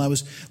 12, while I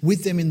was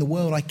with them in the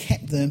world, I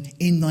kept them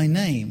in thy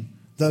name.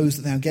 Those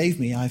that thou gave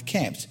me I have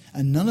kept,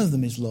 and none of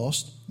them is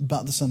lost,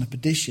 but the son of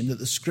perdition, that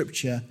the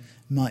scripture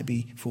might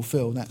be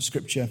fulfilled. That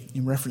scripture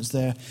in reference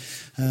there,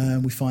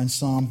 we find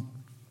Psalm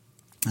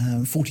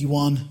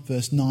 41,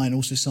 verse 9,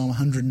 also Psalm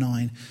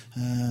 109,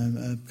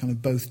 kind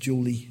of both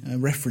dually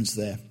referenced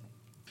there.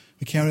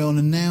 We carry on,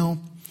 and now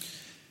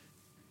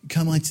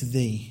come I to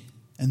thee,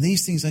 and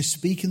these things I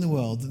speak in the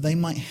world, that they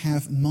might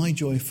have my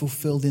joy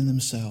fulfilled in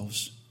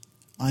themselves.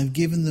 I have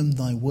given them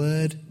thy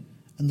word,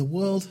 and the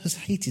world has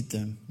hated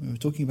them. We were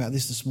talking about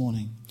this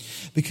morning.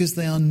 Because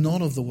they are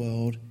not of the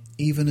world,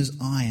 even as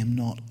I am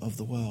not of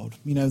the world.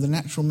 The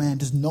natural man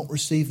does not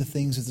receive the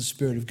things of the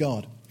Spirit of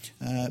God.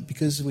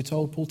 Because we're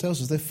told, Paul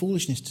tells us, they're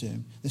foolishness to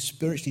him. They're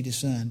spiritually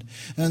discerned.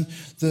 And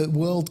the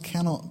world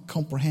cannot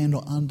comprehend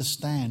or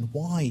understand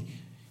why.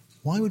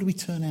 Why would we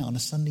turn out on a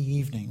Sunday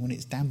evening when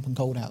it's damp and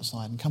cold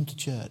outside and come to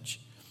church?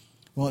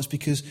 Well, it's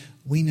because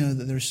we know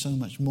that there is so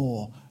much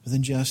more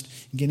than just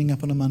getting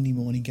up on a Monday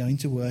morning, going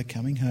to work,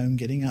 coming home,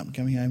 getting up,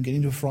 coming home,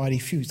 getting to a Friday,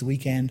 it's the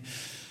weekend,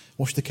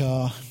 wash the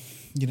car,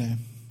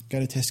 go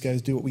to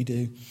Tesco's, do what we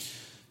do.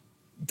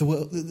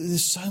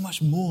 There's so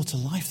much more to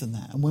life than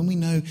that. And when we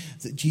know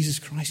that Jesus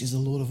Christ is the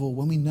Lord of all,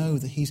 when we know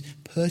that he's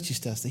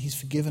purchased us, that he's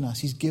forgiven us,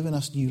 he's given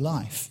us new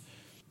life,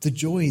 the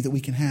joy that we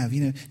can have,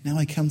 now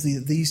I come to thee,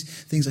 that these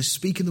things I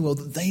speak in the world,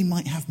 that they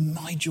might have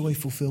my joy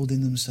fulfilled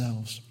in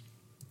themselves.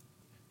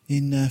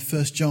 In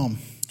 1 John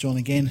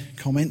again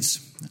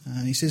comments,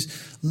 he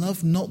says,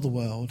 love not the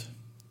world,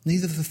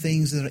 neither the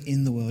things that are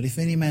in the world. If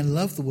any man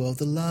love the world,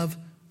 the love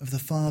of the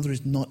Father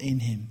is not in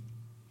him.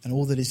 And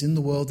all that is in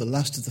the world, the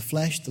lust of the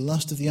flesh, the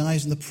lust of the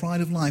eyes, and the pride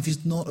of life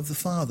is not of the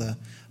Father,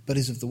 but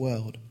is of the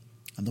world.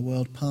 And the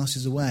world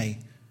passes away,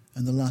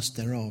 and the lust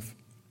thereof.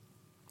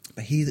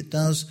 But he that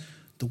does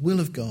the will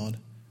of God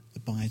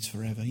abides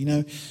forever.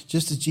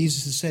 Just as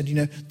Jesus has said,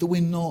 that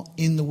we're not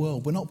in the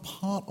world. We're not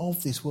part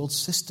of this world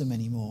system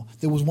anymore.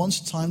 There was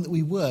once a time that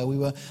we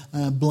were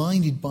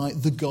blinded by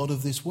the God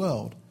of this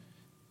world.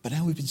 But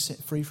now we've been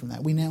set free from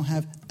that. We now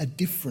have a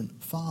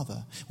different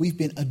Father. We've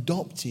been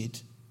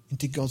adopted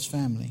into God's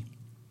family.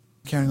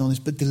 Carrying on this,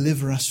 but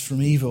deliver us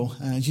from evil.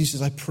 Jesus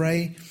says, I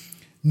pray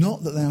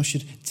not that thou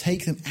should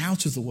take them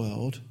out of the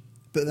world,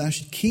 but thou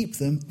should keep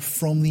them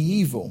from the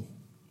evil.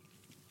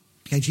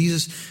 Okay,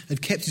 Jesus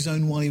had kept his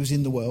own while he was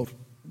in the world.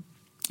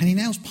 And he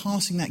now is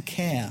passing that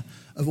care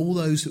of all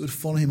those that would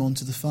follow him on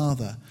to the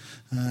Father,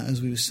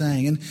 as we were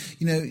saying. And,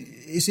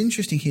 it's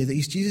interesting here that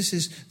Jesus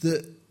says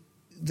that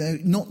they're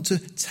not to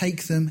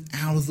take them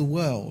out of the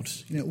world.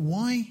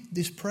 Why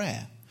this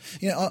prayer?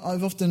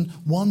 I've often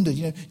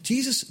wondered,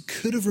 Jesus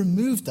could have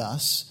removed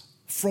us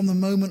from the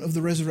moment of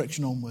the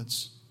resurrection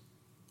onwards.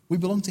 We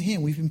belong to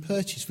him. We've been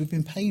purchased. We've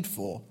been paid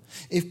for.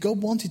 If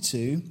God wanted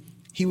to,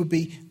 he would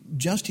be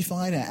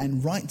justified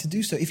and right to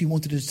do so if he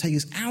wanted to take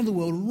us out of the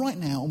world right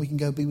now, and we can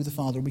go be with the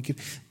Father. We could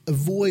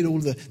avoid all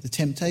the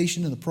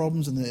temptation and the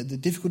problems and the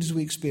difficulties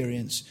we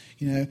experience,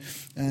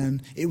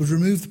 and it would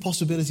remove the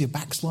possibility of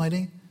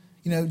backsliding.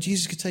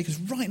 Jesus could take us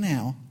right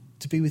now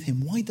to be with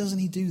him. Why doesn't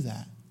he do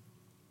that?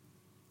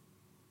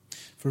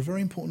 For a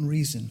very important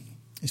reason.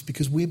 It's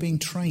because we're being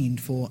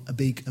trained for a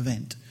big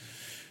event.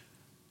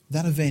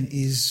 That event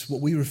is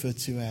what we refer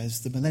to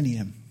as the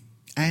millennium.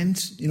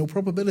 And, in all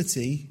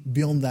probability,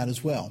 beyond that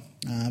as well.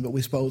 But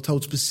we're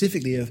told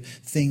specifically of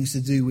things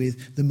to do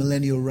with the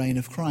millennial reign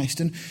of Christ.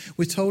 And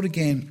we're told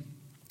again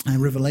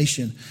in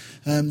Revelation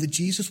that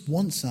Jesus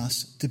wants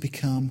us to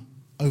become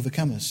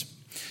overcomers.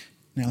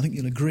 Now, I think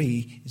you'll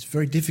agree it's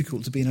very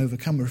difficult to be an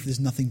overcomer if there's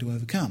nothing to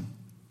overcome.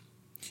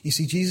 You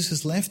see, Jesus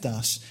has left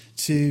us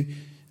to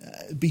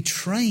be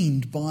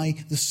trained by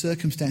the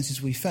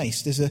circumstances we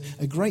face. There's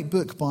a great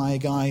book by a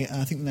guy,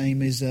 I think the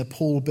name is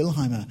Paul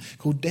Bilheimer,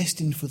 called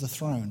Destined for the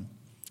Throne.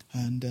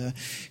 And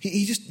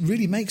he just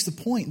really makes the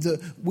point that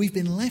we've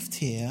been left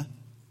here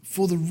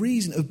for the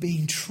reason of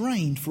being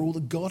trained for all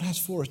that God has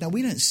for us. Now,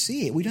 we don't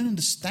see it. We don't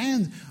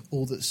understand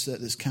all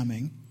that's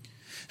coming.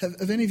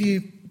 Have any of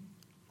you...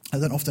 I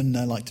don't often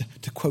like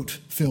to quote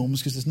films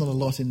because there's not a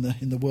lot in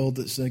the world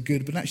that's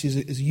good, but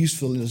actually is a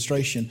useful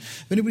illustration.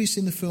 Have anybody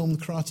seen the film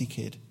The Karate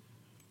Kid?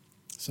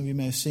 Some of you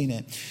may have seen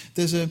it.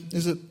 There's a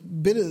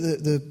bit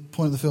at the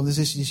point of the film. There's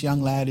this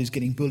young lad who's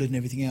getting bullied and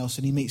everything else,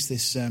 and he meets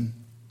this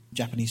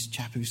Japanese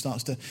chap who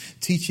starts to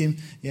teach him.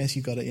 Yes,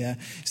 you got it. Yeah,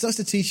 starts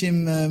to teach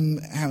him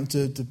how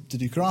to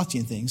do karate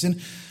and things. And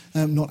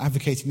not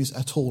advocating this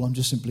at all. I'm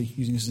just simply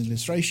using this as an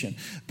illustration.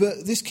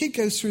 But this kid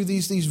goes through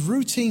these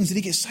routines that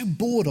he gets so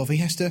bored of.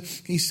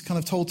 He's kind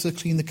of told to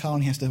clean the car,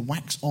 and he has to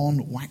wax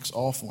on, wax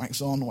off, wax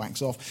on,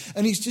 wax off.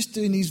 And he's just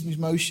doing these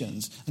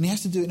motions, and he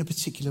has to do it in a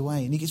particular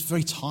way. And he gets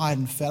very tired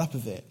and fed up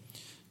of it.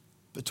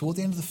 But toward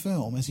the end of the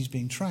film, as he's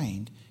being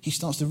trained, he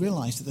starts to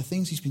realise that the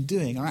things he's been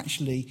doing are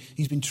actually,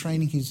 he's been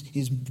training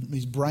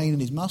his brain and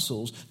his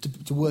muscles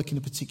to work in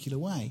a particular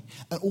way.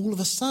 And all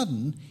of a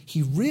sudden,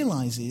 he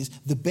realises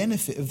the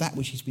benefit of that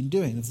which he's been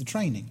doing, of the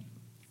training.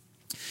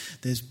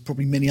 There's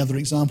probably many other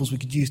examples we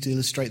could use to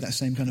illustrate that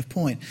same kind of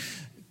point.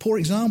 Poor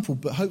example,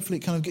 but hopefully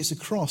it kind of gets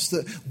across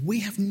that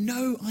we have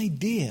no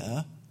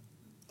idea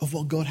of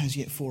what God has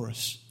yet for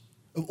us,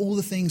 of all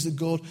the things that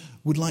God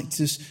would like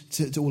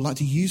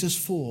to use us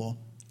for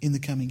in the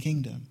coming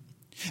kingdom.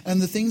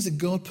 And the things that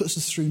God puts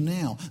us through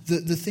now,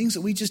 the things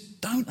that we just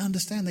don't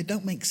understand, they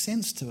don't make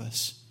sense to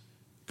us.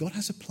 God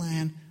has a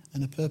plan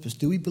and a purpose.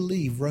 Do we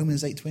believe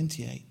Romans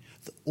 8:28,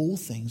 that all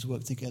things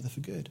work together for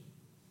good?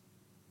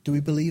 Do we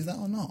believe that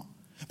or not?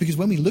 Because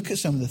when we look at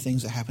some of the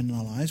things that happen in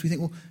our lives, we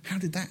think, well, how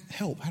did that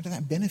help? How did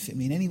that benefit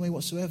me in any way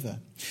whatsoever?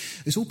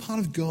 It's all part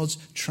of God's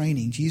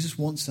training. Jesus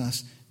wants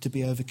us to be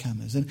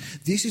overcomers. And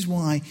this is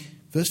why,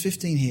 verse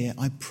 15 here,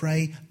 I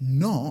pray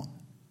not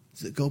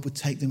that God would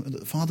take them, that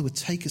the Father would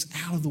take us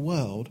out of the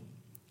world,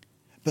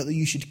 but that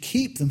you should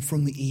keep them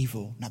from the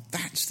evil. Now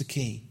that's the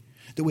key.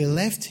 That we're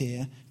left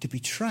here to be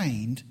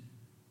trained,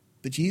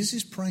 but Jesus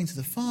is praying to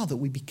the Father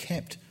we be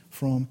kept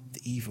from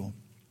the evil.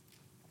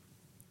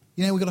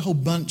 We've got a whole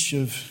bunch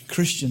of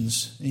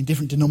Christians in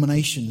different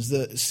denominations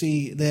that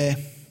see their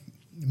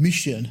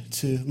mission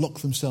to lock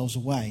themselves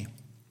away.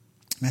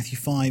 Matthew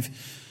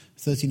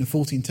 5:13 and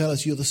 14 tell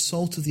us, you're the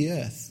salt of the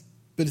earth.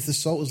 But if the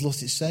salt has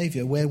lost its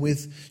savour,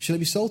 wherewith shall it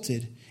be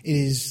salted? It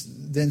is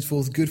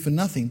thenceforth good for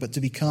nothing, but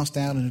to be cast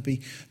out and to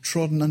be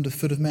trodden under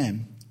foot of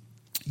men.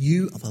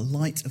 You are the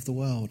light of the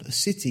world. A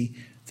city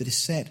that is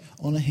set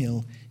on a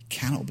hill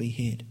cannot be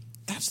hid.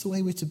 That's the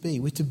way we're to be.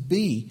 We're to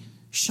be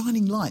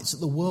shining lights that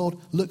the world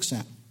looks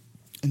at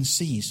and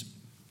sees.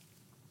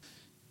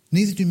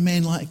 Neither do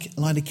men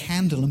light a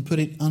candle and put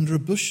it under a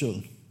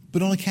bushel,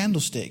 but on a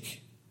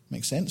candlestick.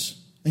 Makes sense?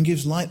 And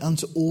gives light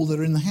unto all that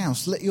are in the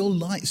house. Let your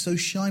light so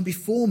shine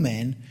before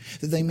men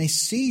that they may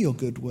see your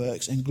good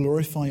works and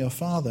glorify your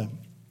Father,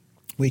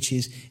 which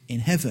is in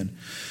heaven.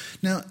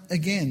 Now,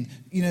 again,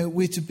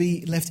 we're to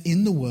be left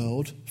in the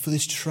world for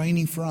this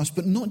training for us,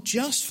 but not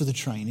just for the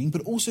training,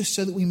 but also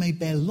so that we may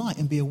bear light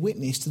and be a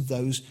witness to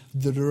those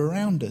that are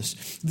around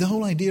us. The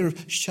whole idea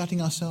of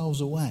shutting ourselves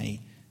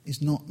away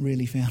is not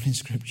really found in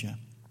Scripture.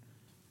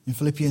 In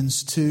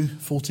Philippians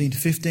 2:14 to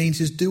 15, it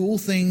says, do all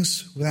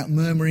things without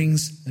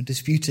murmurings and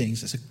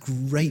disputings. That's a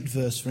great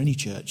verse for any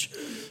church.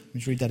 Let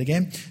me read that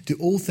again. Do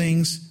all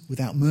things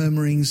without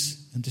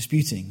murmurings and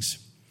disputings.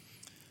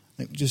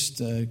 Just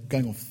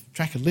going off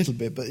track a little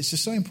bit, but it's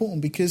just so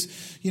important because,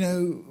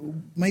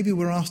 maybe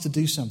we're asked to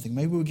do something.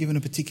 Maybe we're given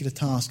a particular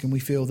task and we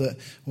feel that,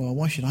 well,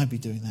 why should I be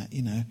doing that?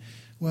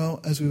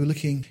 Well, as we were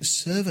looking,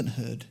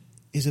 servanthood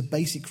is a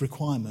basic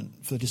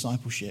requirement for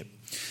discipleship.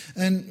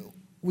 And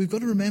we've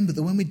got to remember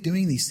that when we're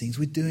doing these things,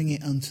 we're doing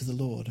it unto the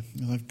Lord.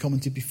 As I've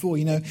commented before,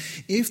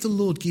 if the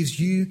Lord gives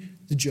you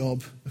the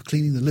job of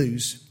cleaning the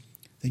loos,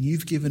 then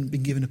you've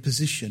been given a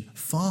position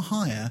far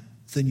higher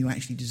than you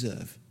actually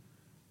deserve.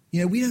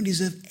 We don't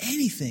deserve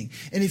anything.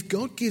 And if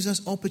God gives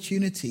us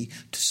opportunity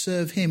to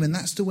serve him, and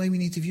that's the way we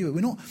need to view it,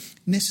 we're not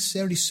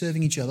necessarily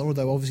serving each other,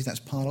 although obviously that's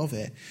part of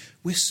it.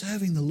 We're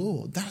serving the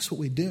Lord. That's what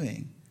we're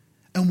doing.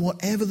 And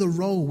whatever the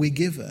role we're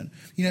given,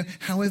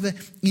 however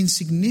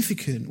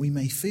insignificant we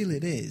may feel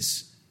it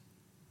is,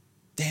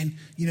 then,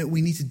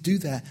 we need to do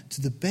that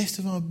to the best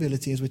of our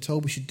ability. As we're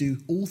told, we should do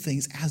all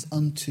things as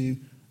unto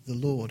the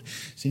Lord.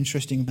 It's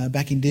interesting,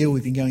 back in Deal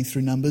we've been going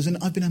through Numbers, and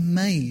I've been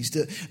amazed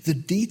at the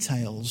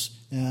details,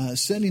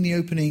 certainly in the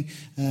opening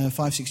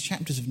 5-6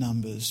 chapters of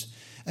Numbers,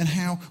 and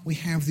how we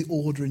have the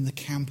order in the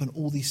camp and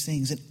all these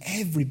things, and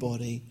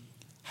everybody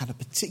had a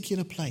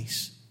particular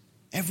place.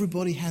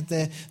 Everybody had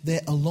their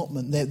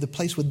allotment, the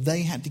place where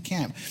they had to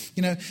camp.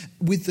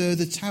 With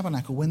the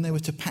tabernacle, when they were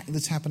to pack the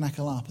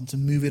tabernacle up and to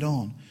move it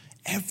on,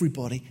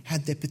 everybody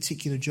had their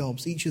particular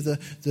jobs. Each of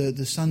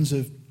the sons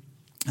of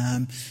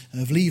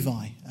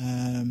Levi,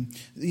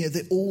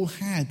 they all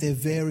had their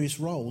various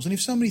roles. And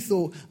if somebody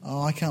thought,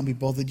 I can't be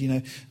bothered,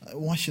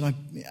 why should I?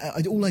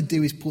 All I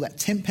do is pull that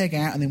tent peg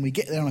out, and then we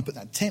get there and I put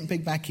that tent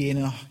peg back in,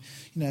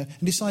 and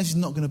decides he's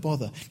not going to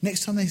bother.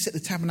 Next time they set the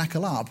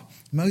tabernacle up,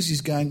 Moses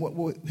is going,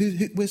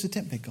 where's the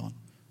tent peg gone?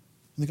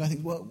 And the guy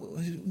thinks, well,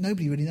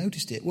 nobody really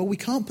noticed it. Well, we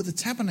can't put the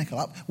tabernacle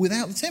up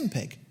without the tent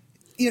peg.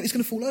 It's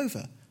going to fall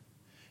over.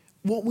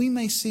 What we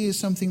may see as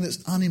something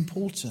that's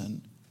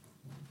unimportant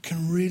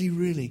can really,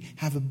 really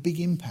have a big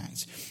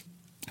impact.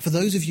 For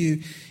those of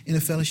you in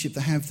a fellowship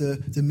that have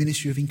the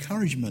ministry of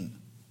encouragement,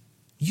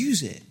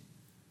 use it,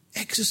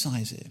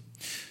 exercise it.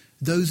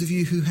 Those of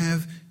you who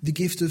have the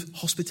gift of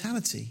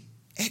hospitality,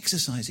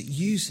 exercise it,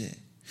 use it.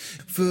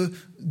 For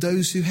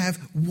those who have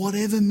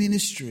whatever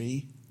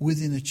ministry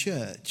within a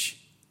church,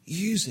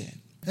 use it.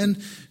 And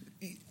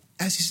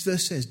as this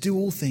verse says, do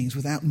all things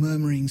without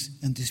murmurings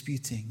and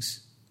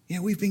disputings.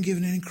 We've been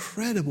given an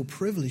incredible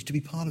privilege to be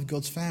part of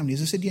God's family.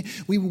 As I said,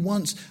 we were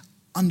once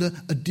under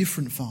a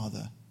different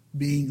father,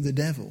 being the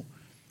devil.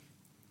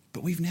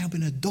 But we've now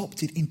been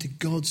adopted into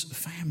God's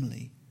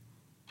family.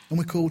 And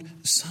we're called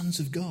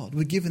sons of God.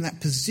 We're given that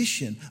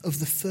position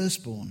of the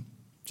firstborn.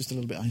 Just a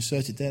little bit I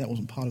inserted there. That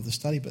wasn't part of the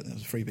study, but that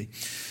was a freebie.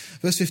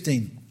 Verse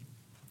 15.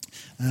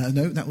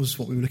 No, that was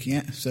what we were looking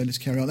at, so let's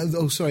carry on.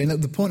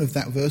 The point of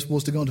that verse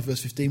was to go on to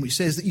verse 15, which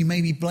says that you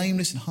may be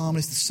blameless and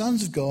harmless, the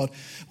sons of God,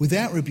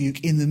 without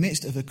rebuke, in the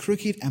midst of a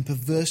crooked and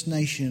perverse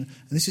nation,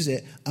 and this is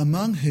it,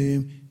 among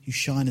whom you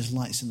shine as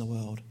lights in the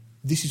world.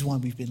 This is why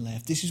we've been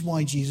left. This is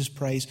why Jesus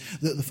prays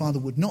that the Father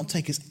would not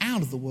take us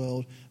out of the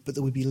world, but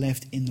that we'd be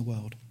left in the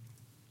world.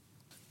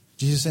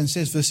 Jesus then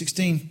says, verse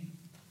 16,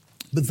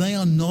 but they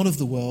are not of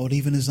the world,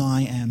 even as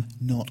I am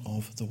not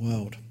of the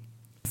world.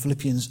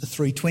 Philippians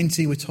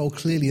 3:20, we're told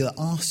clearly that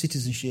our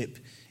citizenship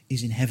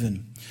is in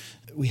heaven.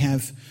 We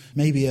have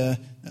maybe a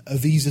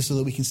visa so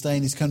that we can stay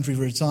in this country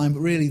for a time, but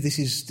really this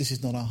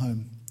is not our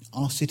home.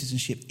 Our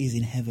citizenship is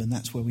in heaven.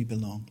 That's where we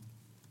belong.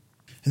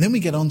 And then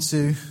we get on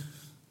to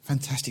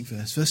fantastic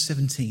verse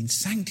 17,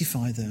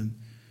 sanctify them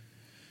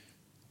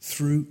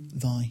through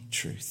thy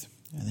truth.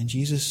 And then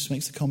Jesus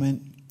makes the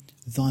comment,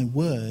 thy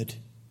word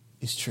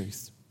is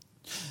truth.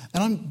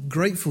 And I'm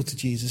grateful to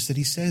Jesus that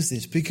he says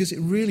this, because it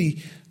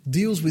really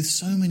deals with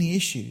so many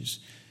issues.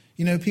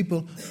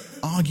 People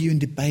argue and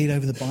debate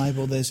over the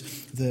Bible. There's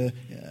the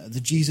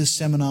Jesus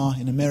seminar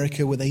in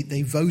America where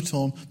they vote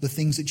on the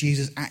things that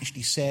Jesus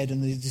actually said,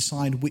 and they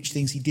decide which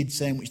things he did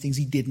say and which things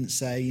he didn't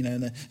say.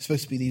 And they're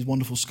supposed to be these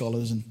wonderful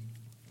scholars. And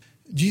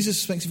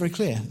Jesus makes it very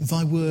clear,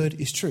 thy word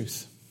is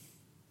truth.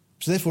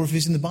 So therefore, if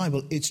it's in the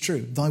Bible, it's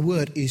true. Thy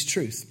word is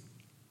truth.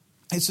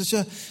 It's such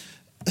a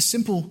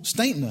simple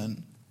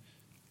statement.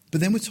 But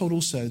then we're told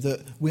also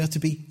that we are to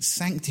be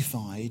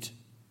sanctified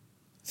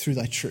through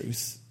thy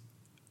truth,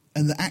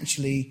 and that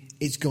actually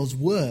it's God's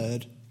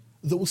word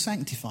that will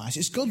sanctify us.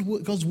 It's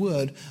God's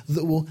word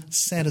that will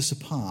set us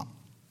apart.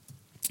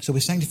 So we're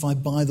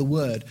sanctified by the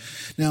word.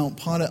 Now,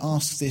 Pilate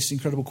asks this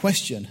incredible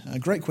question, a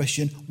great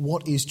question,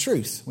 what is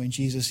truth? When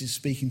Jesus is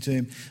speaking to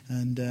him,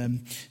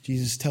 and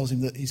Jesus tells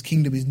him that his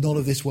kingdom is not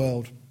of this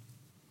world.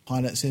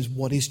 Pilate says,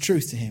 what is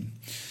truth to him?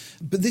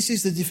 But this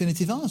is the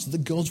definitive answer,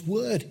 that God's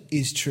word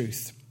is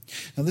truth.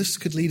 Now, this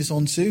could lead us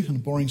on to, I'm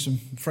borrowing some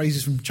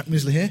phrases from Chuck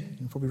Missler here,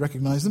 you'll probably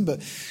recognise them, but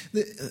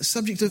the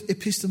subject of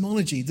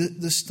epistemology,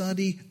 the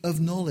study of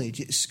knowledge,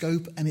 its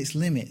scope and its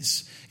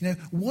limits.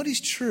 What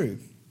is true?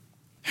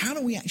 How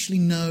do we actually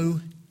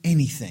know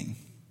anything?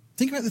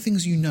 Think about the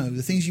things you know,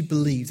 the things you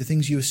believe, the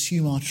things you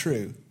assume are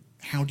true.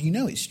 How do you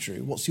know it's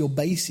true? What's your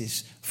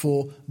basis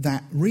for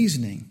that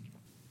reasoning?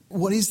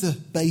 What is the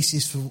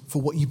basis for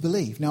what you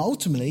believe? Now,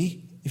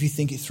 ultimately, if you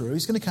think it through,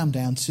 it's going to come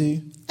down to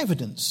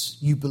evidence.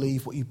 You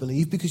believe what you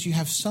believe because you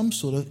have some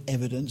sort of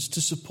evidence to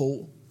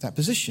support that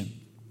position.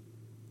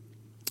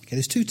 Okay,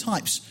 there's two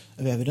types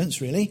of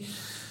evidence, really.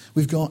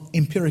 We've got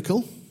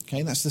empirical.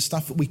 Okay, that's the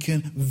stuff that we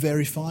can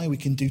verify. We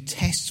can do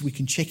tests. We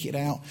can check it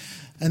out.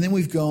 And then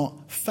we've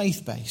got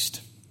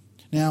faith-based.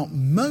 Now,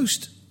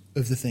 most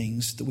of the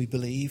things that we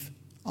believe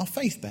are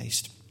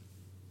faith-based.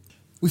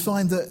 We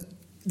find that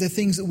they're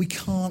things that we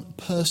can't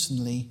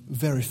personally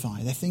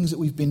verify. They're things that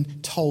we've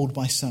been told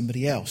by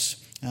somebody else.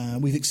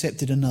 We've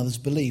accepted another's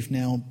belief.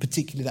 Now,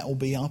 particularly that will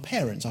be our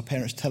parents. Our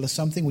parents tell us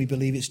something, we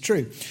believe it's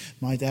true.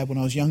 My dad, when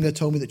I was younger,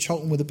 told me that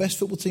Charlton were the best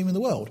football team in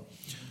the world.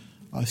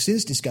 I've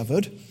since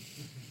discovered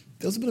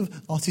there was a bit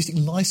of artistic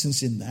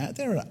license in that.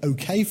 They're an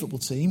okay football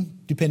team,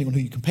 depending on who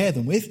you compare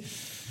them with.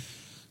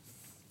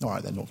 All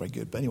right, they're not very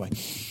good, but anyway.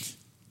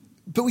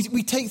 But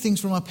we take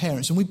things from our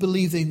parents and we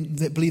believe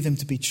them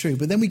to be true.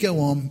 But then we go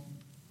on,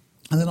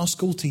 and then our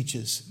school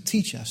teachers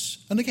teach us.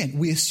 And again,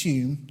 we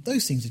assume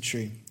those things are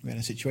true. We had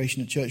a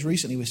situation at church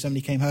recently where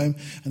somebody came home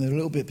and they were a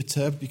little bit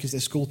perturbed because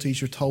their school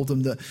teacher had told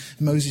them that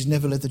Moses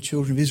never led the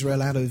children of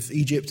Israel out of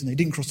Egypt and they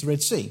didn't cross the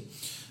Red Sea.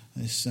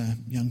 This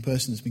young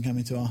person that's been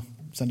coming to our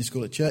Sunday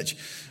school at church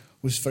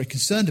was very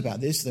concerned about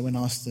this. They went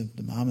and asked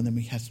the mum, and then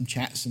we had some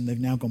chats, and they've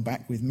now gone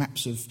back with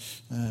maps of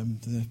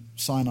the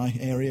Sinai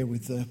area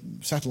with the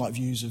satellite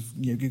views of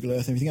Google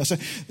Earth and everything else. So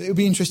it would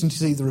be interesting to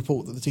see the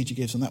report that the teacher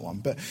gives on that one.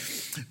 But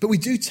we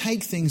do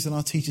take things that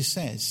our teacher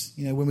says,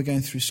 when we're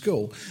going through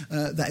school.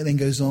 That then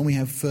goes on. We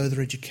have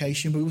further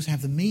education, but we also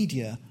have the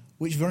media,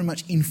 which very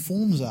much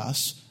informs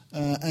us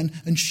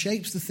and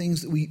shapes the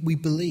things that we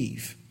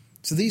believe.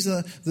 So these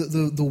are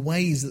the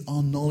ways that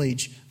our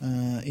knowledge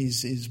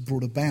is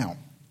brought about.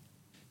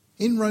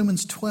 In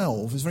Romans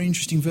 12, there's a very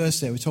interesting verse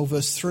there. We're told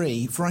verse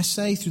 3, "For I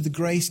say through the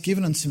grace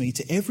given unto me,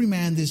 to every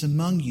man that is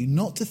among you,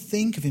 not to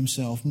think of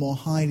himself more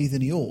highly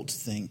than he ought to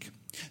think,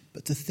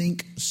 but to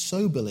think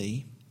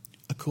soberly,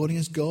 according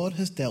as God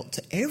has dealt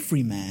to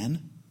every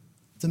man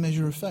the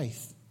measure of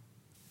faith."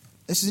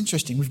 This is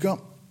interesting.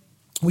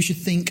 We should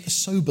think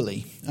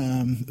soberly.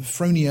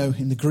 Phroneo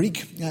in the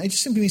Greek, it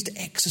just simply means to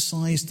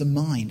exercise the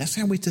mind. That's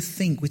how we're to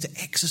think. We're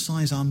to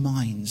exercise our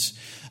minds.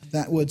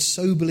 That word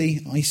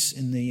soberly, eis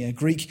in the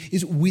Greek,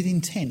 is with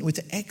intent. We're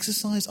to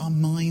exercise our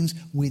minds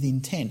with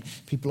intent.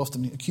 People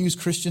often accuse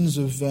Christians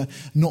of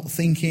not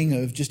thinking,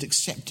 of just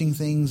accepting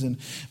things and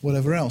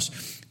whatever else.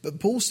 But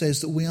Paul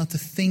says that we are to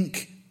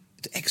think,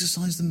 to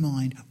exercise the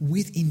mind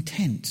with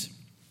intent.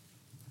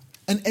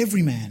 And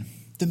every man,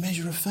 the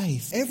measure of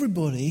faith.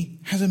 Everybody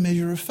has a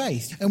measure of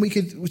faith. And we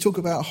talk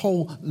about a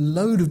whole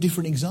load of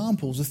different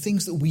examples of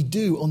things that we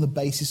do on the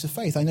basis of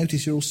faith. I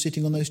notice you're all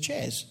sitting on those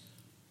chairs.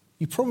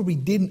 You probably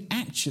didn't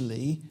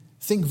actually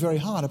think very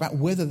hard about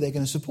whether they're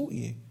going to support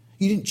you.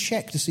 You didn't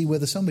check to see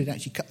whether somebody had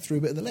actually cut through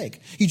a bit of the leg.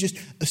 You just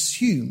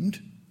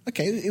assumed,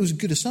 okay, it was a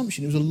good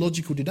assumption. It was a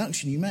logical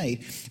deduction you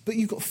made. But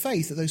you've got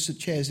faith that those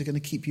chairs are going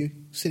to keep you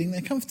sitting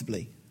there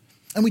comfortably.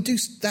 And we do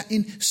that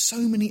in so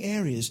many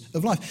areas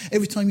of life.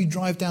 Every time you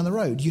drive down the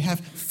road, you have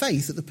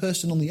faith that the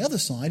person on the other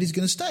side is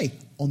going to stay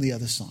on the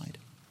other side.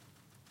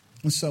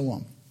 And so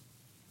on.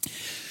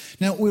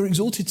 Now, we're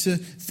exhorted to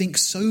think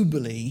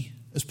soberly,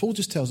 as Paul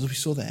just tells us, we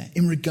saw there,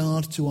 in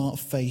regard to our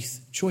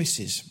faith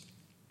choices.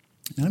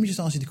 Now, let me just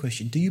ask you the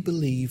question. Do you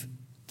believe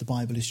the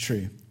Bible is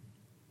true?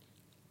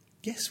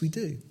 Yes, we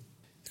do.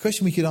 The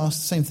question we could ask,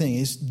 the same thing,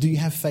 is, do you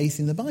have faith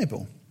in the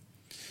Bible?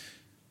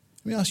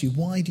 Let me ask you,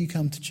 why do you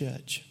come to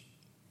church?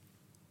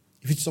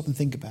 If you stop and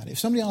think about it. If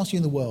somebody asks you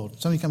in the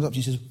world, somebody comes up to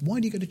you and says, why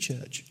do you go to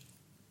church?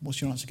 What's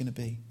your answer going to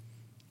be?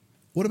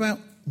 What about,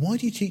 why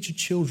do you teach your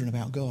children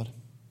about God?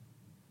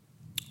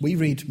 We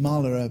read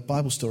Marla a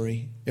Bible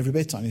story every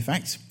bedtime. In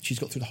fact, she's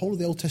got through the whole of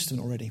the Old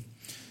Testament already.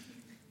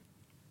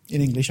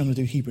 In English, I'm going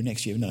to do Hebrew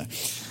next year. No.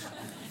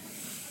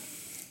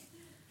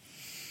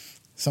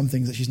 Some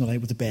things that she's not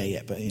able to bear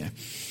yet, but as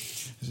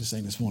I was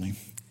saying this morning.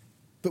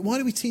 But why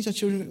do we teach our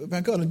children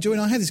about God? And Joy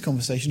and I had this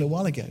conversation a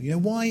while ago.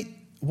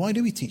 Why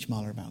do we teach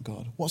Marla about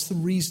God? What's the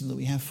reason that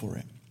we have for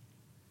it?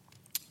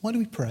 Why do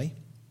we pray?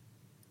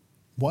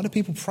 Why do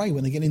people pray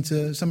when they get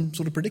into some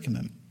sort of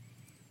predicament?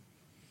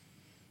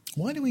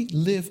 Why do we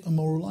live a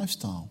moral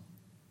lifestyle?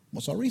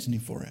 What's our reasoning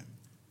for it?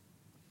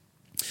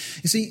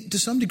 You see, to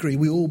some degree,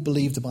 we all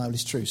believe the Bible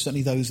is true,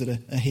 certainly those that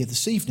are here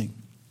this evening.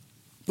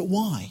 But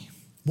why?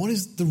 What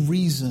is the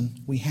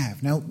reason we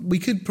have? Now, we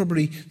could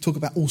probably talk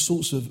about all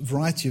sorts of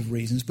variety of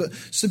reasons, but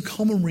some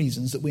common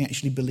reasons that we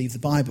actually believe the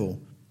Bible.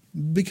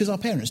 Because our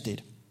parents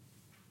did.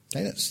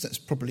 Okay, that's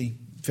probably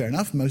fair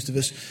enough. Most of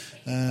us,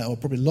 or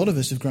probably a lot of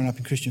us, have grown up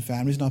in Christian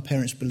families and our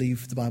parents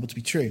believe the Bible to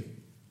be true.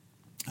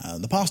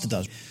 The pastor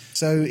does.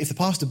 So if the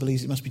pastor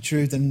believes it must be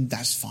true, then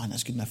that's fine,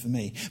 that's good enough for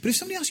me. But if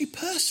somebody asks you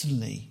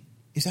personally,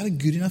 is that a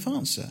good enough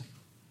answer?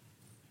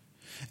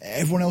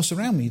 Everyone else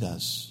around me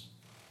does.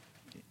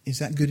 Is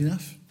that good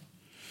enough?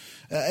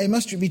 It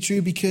must be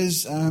true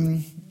because,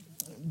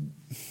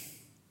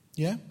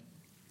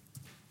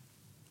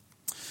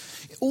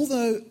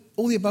 although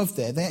all the above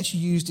there, they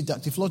actually use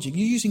deductive logic.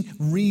 You're using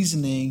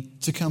reasoning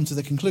to come to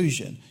the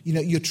conclusion.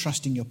 You're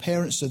trusting your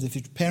parents, so that if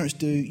your parents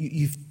do,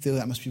 you feel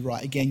that must be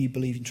right. Again, you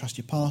believe and trust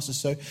your pastor,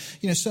 so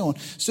so on.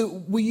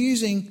 So we're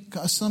using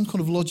some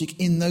kind of logic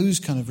in those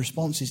kind of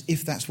responses,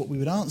 if that's what we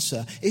would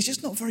answer. It's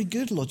just not very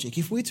good logic.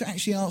 If we're to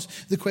actually ask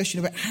the question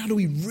about how do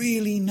we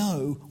really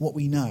know what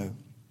we know,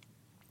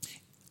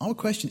 our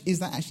question is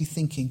that actually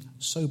thinking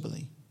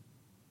soberly?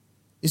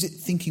 Is it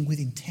thinking with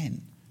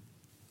intent?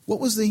 What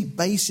was the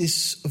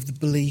basis of the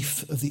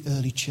belief of the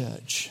early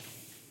church?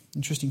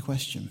 Interesting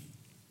question.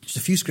 Just a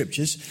few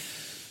scriptures.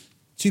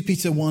 2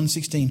 Peter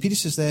 1:16. Peter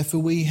says there, "For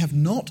we have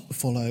not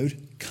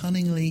followed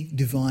cunningly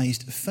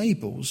devised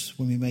fables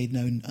when we made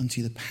known unto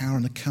you the power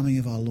and the coming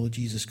of our Lord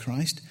Jesus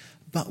Christ,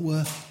 but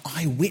were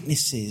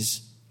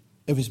eyewitnesses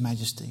of his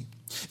majesty."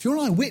 If you're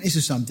an eyewitness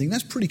of something,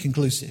 that's pretty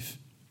conclusive.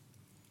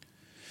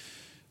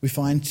 We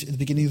find at the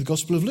beginning of the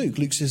Gospel of Luke,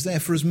 Luke says there,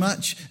 "For as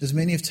much as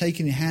many have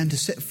taken in hand to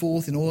set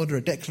forth in order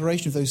a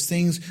declaration of those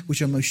things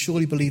which are most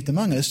surely believed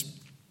among us,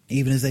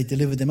 even as they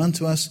delivered them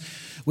unto us,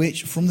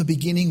 which from the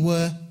beginning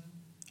were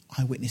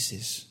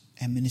eyewitnesses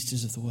and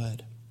ministers of the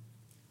word."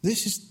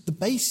 This is the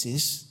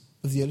basis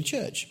of the early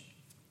church.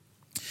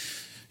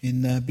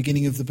 In the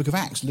beginning of the book of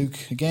Acts,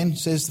 Luke again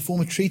says, "The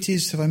former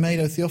treatise have I made,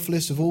 O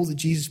Theophilus, of all that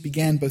Jesus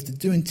began both to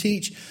do and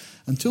teach,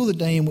 until the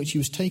day in which he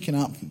was taken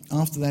up.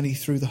 After that he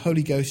through the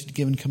Holy Ghost had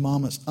given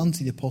commandments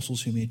unto the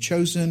apostles whom he had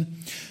chosen,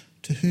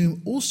 to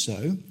whom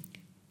also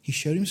he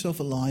showed himself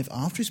alive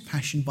after his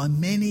passion by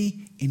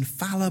many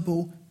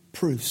infallible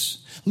proofs."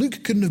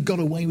 Luke couldn't have got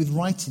away with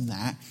writing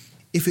that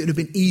if it had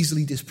been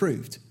easily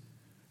disproved.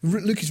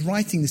 Luke is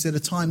writing this at a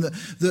time that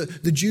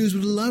the Jews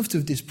would love to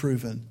have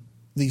disproven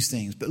these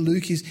things. But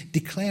Luke is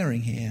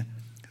declaring here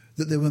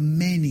that there were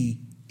many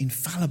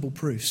infallible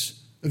proofs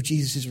of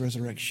Jesus'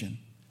 resurrection.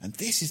 And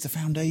this is the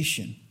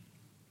foundation.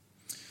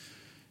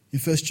 In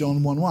 1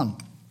 John 1:1,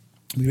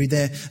 we read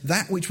there,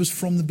 "That which was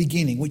from the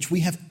beginning, which we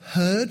have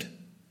heard,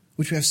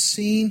 which we have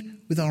seen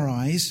with our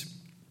eyes,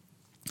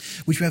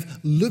 which we have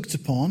looked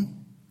upon,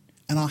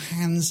 and our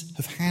hands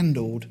have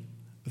handled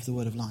of the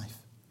word of life."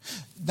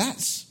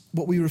 That's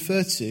what we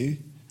refer to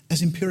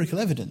as empirical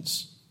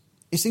evidence.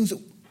 It's things that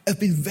have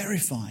been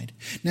verified.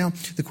 Now,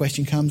 the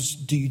question comes,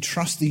 do you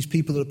trust these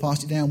people that have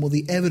passed it down? Well,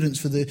 the evidence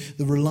for the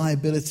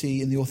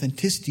reliability and the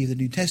authenticity of the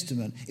New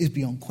Testament is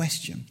beyond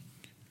question.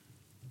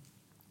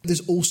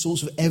 There's all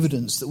sorts of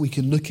evidence that we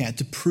can look at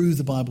to prove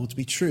the Bible to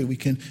be true. We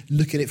can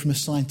look at it from a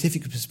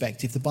scientific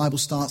perspective. The Bible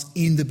starts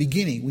in the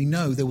beginning. We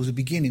know there was a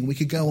beginning. We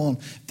could go on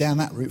down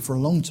that route for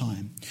a long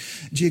time.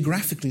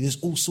 Geographically, there's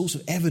all sorts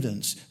of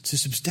evidence to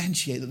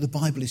substantiate that the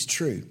Bible is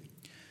true.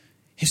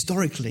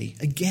 Historically,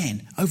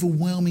 again,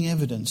 overwhelming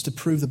evidence to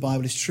prove the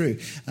Bible is true.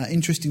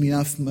 Interestingly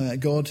enough,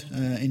 God,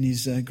 in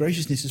his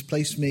graciousness, has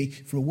placed me,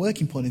 from a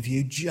working point of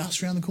view,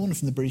 just around the corner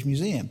from the British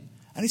Museum.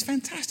 And it's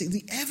fantastic.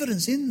 The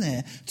evidence in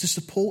there to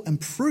support and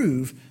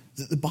prove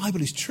that the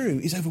Bible is true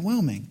is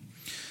overwhelming.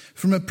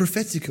 From a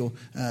prophetical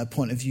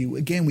point of view,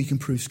 again, we can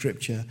prove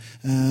Scripture.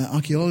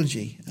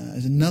 Archaeology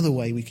is another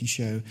way we can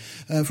show.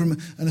 From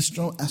an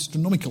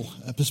astronomical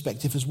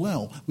perspective as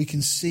well, we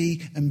can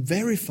see and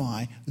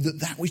verify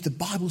that which the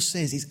Bible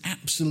says is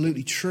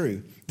absolutely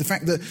true. The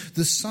fact that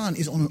the sun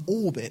is on an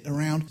orbit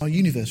around our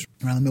universe,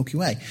 around the Milky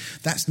Way,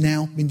 that's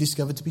now been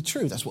discovered to be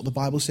true. That's what the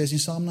Bible says in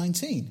Psalm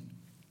 19.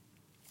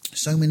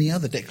 So many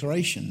other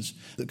declarations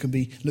that can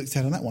be looked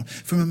at on that one.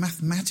 From a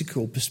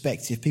mathematical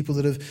perspective, people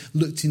that have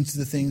looked into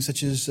the things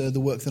such as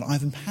the work that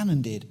Ivan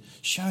Panin did,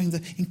 showing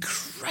the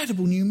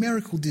incredible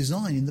numerical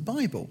design in the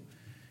Bible.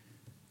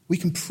 We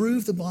can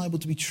prove the Bible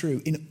to be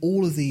true in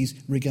all of these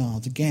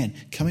regards. Again,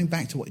 coming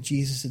back to what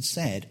Jesus had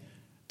said,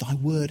 thy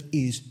word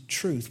is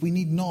truth. We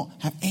need not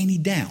have any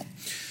doubt.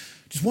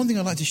 Just one thing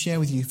I'd like to share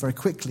with you very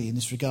quickly in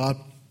this regard.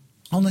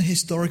 On a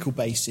historical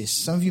basis,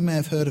 some of you may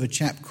have heard of a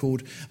chap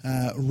called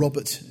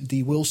Robert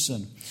D.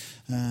 Wilson.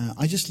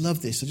 I just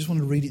love this. I just want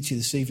to read it to you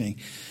this evening.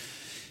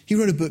 He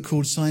wrote a book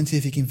called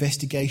Scientific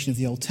Investigation of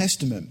the Old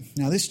Testament.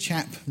 Now, this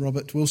chap,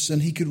 Robert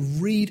Wilson, he could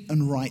read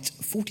and write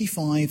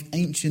 45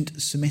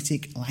 ancient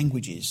Semitic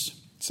languages.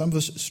 Some of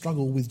us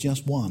struggle with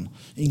just one,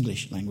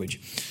 English language.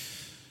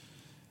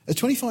 At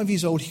 25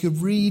 years old, he could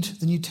read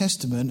the New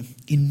Testament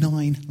in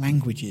 9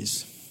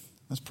 languages.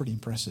 That's pretty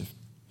impressive.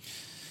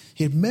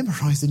 He had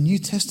memorized the New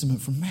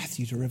Testament from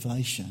Matthew to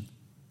Revelation.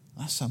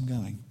 That's some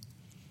going.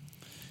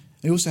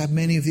 He also had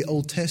many of the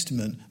Old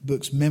Testament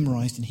books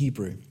memorized in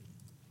Hebrew.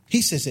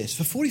 He says this,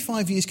 "For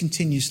 45 years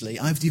continuously,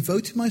 I've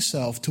devoted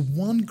myself to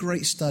one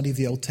great study of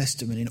the Old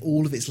Testament in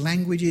all of its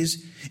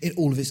languages, in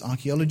all of its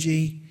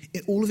archaeology,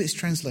 in all of its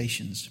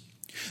translations.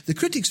 The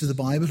critics of the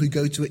Bible who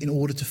go to it in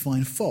order to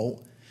find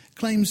fault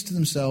claims to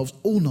themselves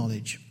all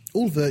knowledge,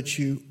 all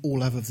virtue, all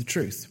love of the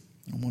truth."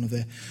 And one of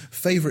their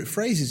favourite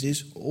phrases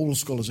is, "all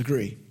scholars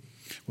agree."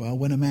 Well,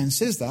 when a man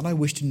says that, I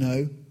wish to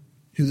know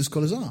who the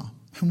scholars are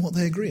and what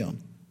they agree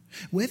on.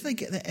 Where do they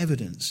get their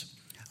evidence?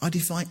 I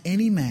defy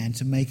any man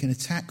to make an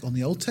attack on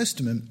the Old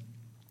Testament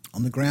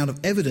on the ground of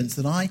evidence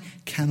that I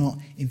cannot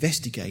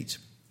investigate.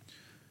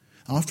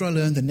 After I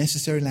learned the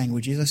necessary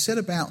languages, I set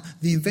about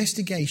the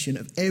investigation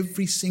of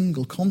every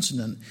single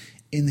consonant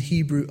in the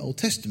Hebrew Old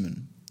Testament.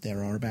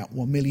 There are about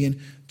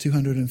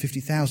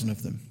 1,250,000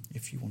 of them,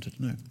 if you wanted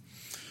to know.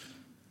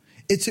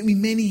 It took me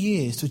many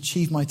years to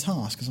achieve my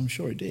task, as I'm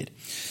sure it did.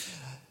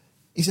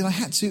 He said, I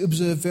had to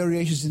observe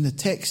variations in the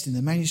text, in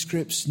the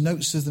manuscripts,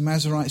 notes of the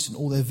Masoretes and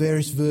all their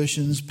various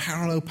versions,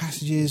 parallel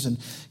passages and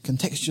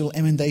contextual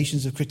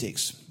emendations of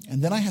critics.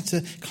 And then I had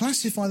to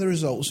classify the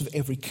results of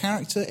every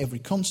character, every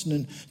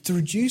consonant, to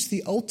reduce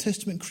the Old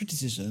Testament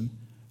criticism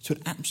to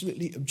an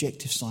absolutely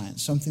objective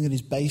science, something that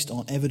is based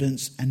on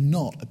evidence and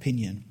not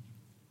opinion.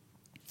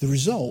 The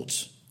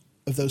result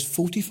of those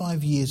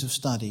 45 years of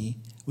study,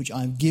 which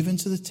I have given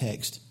to the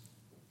text,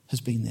 has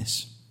been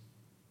this.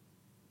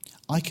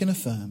 I can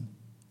affirm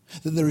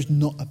that there is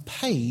not a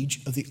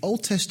page of the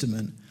Old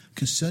Testament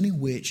concerning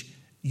which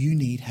you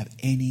need have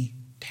any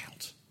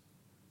doubt.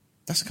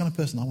 That's the kind of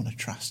person I want to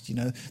trust. You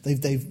know,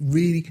 they've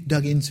really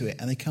dug into it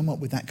and they come up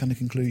with that kind of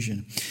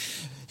conclusion.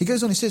 He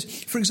goes on, he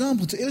says, for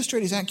example, to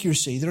illustrate his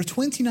accuracy, there are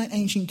 29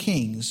 ancient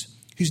kings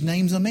whose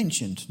names are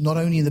mentioned, not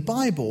only in the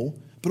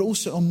Bible, but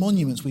also on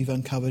monuments we've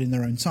uncovered in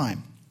their own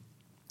time.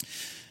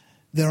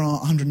 There are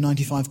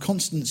 195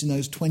 consonants in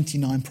those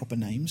 29 proper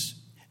names.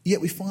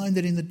 Yet we find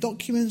that in the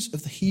documents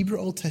of the Hebrew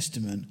Old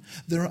Testament,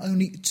 there are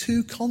only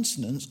 2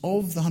 consonants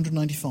of the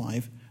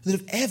 195 that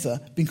have ever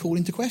been called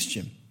into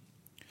question.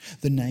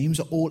 The names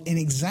are all in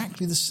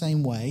exactly the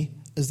same way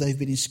as they've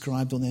been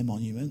inscribed on their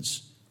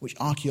monuments, which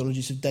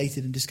archaeologists have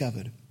dated and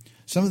discovered.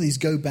 Some of these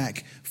go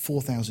back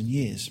 4,000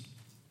 years.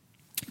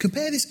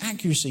 Compare this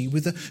accuracy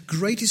with the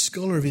greatest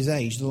scholar of his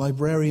age, the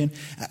librarian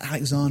at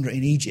Alexandria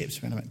in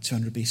Egypt, around about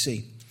 200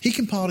 BC. He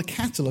compiled a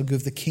catalogue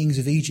of the kings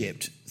of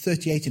Egypt,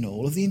 38 in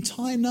all. Of the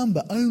entire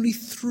number, only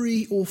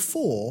 3 or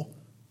 4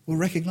 were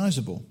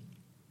recognisable.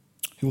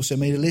 He also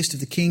made a list of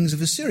the kings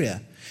of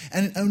Assyria,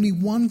 and in only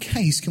one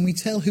case can we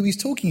tell who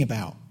he's talking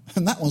about,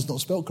 and that one's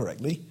not spelled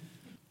correctly.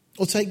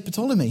 Or take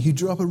Ptolemy, who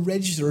drew up a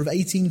register of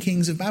 18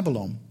 kings of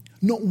Babylon.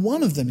 Not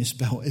one of them is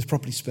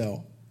properly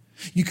spelled.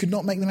 You could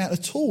not make them out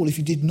at all if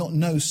you did not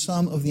know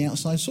some of the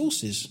outside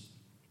sources.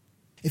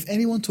 If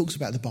anyone talks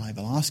about the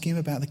Bible, ask him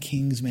about the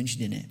kings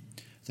mentioned in it.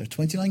 There are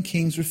 29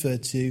 kings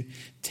referred to,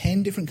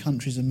 10 different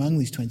countries among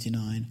these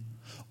 29,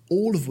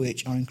 all of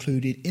which are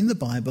included in the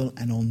Bible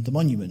and on the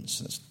monuments.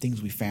 That's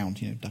things we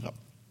found, dug up.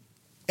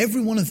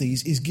 Every one of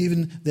these is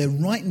given their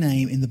right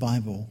name in the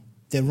Bible,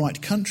 their right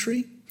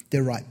country,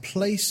 their right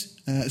place,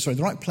 the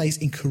right place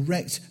in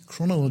correct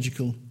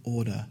chronological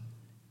order.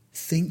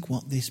 Think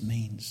what this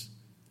means.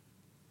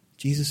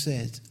 Jesus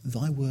said,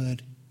 thy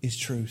word is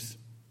truth.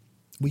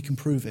 We can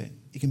prove it.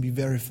 It can be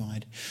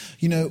verified.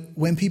 You know,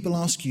 when people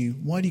ask you,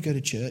 why do you go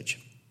to church?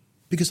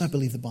 Because I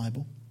believe the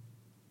Bible.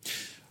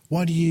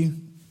 Why do you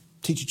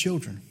teach your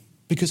children?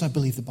 Because I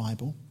believe the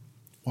Bible.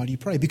 Why do you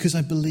pray? Because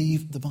I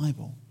believe the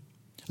Bible.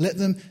 Let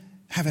them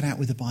have it out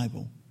with the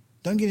Bible.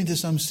 Don't get into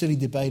some silly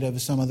debate over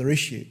some other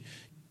issue.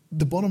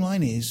 The bottom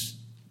line is,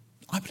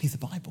 I believe the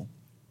Bible.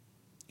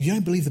 If you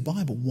don't believe the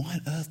Bible, why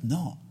on earth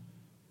not?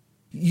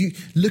 You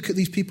look at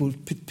these people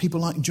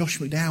like Josh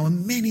McDowell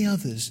and many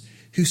others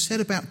who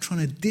set about trying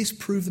to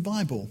disprove the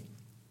Bible.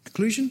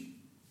 Conclusion?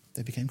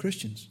 They became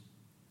Christians.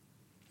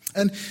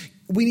 And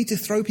we need to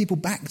throw people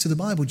back to the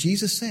Bible.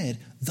 Jesus said,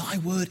 thy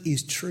word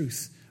is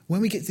truth. When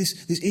we get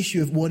this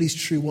issue of what is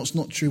true, what's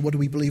not true, what do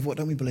we believe, what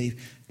don't we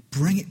believe,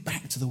 bring it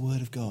back to the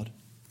word of God.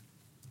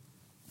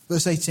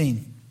 Verse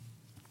 18,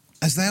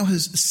 as thou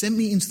hast sent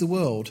me into the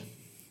world,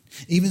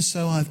 even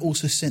so I have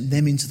also sent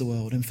them into the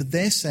world. And for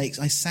their sakes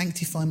I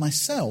sanctify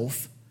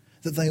myself,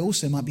 that they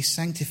also might be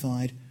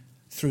sanctified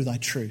through thy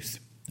truth.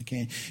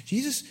 Okay,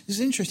 this is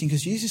interesting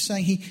because Jesus is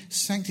saying he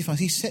sanctifies,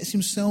 he sets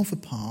himself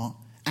apart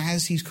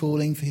as he's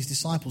calling for his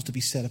disciples to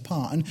be set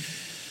apart. And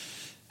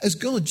as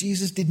God,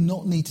 Jesus did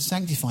not need to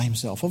sanctify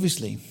himself,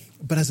 obviously.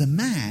 But as a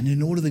man,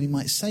 in order that he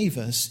might save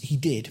us, he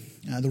did.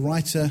 The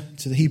writer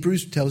to the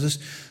Hebrews tells us,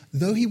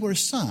 though he were a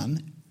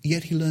son,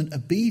 yet he learned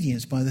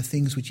obedience by the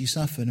things which he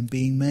suffered, and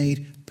being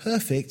made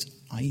perfect,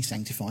 i.e.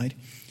 sanctified,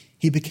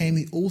 he became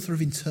the author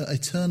of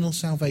eternal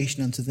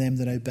salvation unto them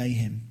that obey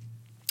him.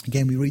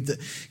 Again, we read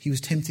that he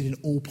was tempted in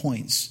all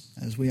points,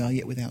 as we are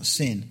yet without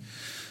sin.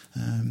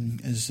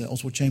 As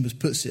Oswald Chambers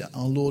puts it,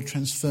 our Lord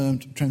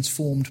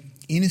transformed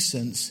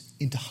innocence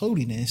into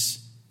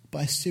holiness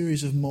by a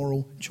series of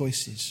moral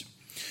choices.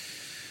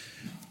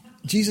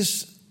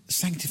 Jesus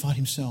sanctified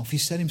himself. He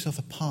set himself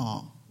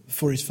apart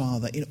for his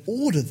Father in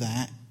order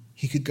that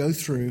he could go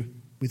through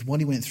with what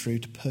he went through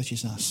to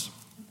purchase us.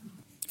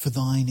 For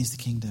thine is the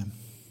kingdom.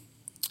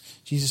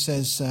 Jesus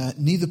says,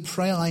 neither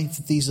pray I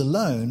for these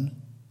alone,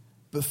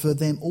 but for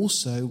them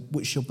also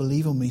which shall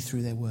believe on me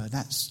through their word.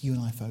 That's you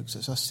and I, folks.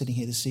 That's us sitting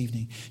here this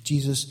evening.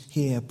 Jesus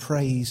here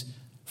prays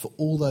for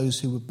all those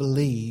who would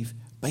believe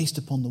based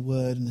upon the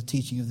word and the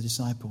teaching of the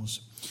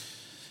disciples.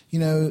 You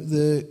know,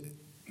 the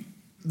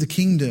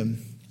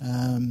kingdom,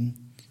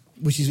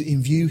 which is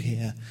in view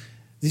here,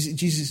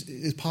 Jesus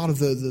is part of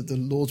the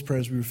Lord's Prayer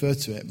as we refer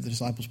to it, the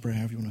disciples' prayer,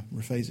 however you want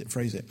to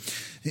phrase it.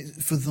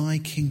 For thy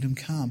kingdom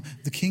come.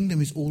 The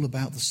kingdom is all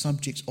about the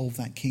subjects of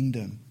that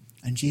kingdom.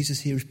 And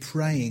Jesus here is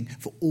praying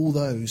for all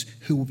those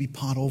who will be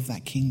part of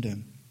that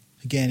kingdom.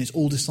 Again, it's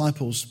all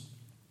disciples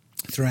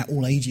throughout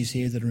all ages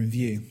here that are in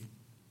view.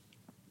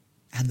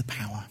 And the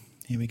power.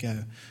 Here we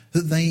go.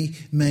 That they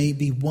may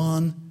be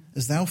one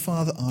as thou,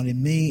 Father, art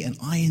in me and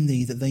I in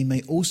thee, that they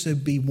may also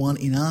be one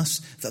in us,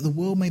 that the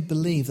world may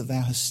believe that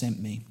thou hast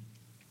sent me.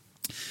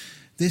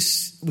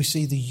 This, we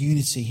see the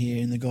unity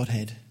here in the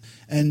Godhead.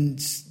 And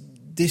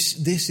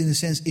this in a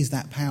sense, is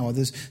that power.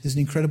 There's an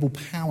incredible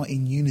power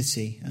in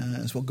unity.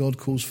 That's what God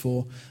calls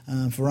for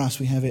us.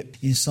 We have it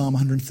in Psalm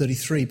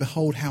 133.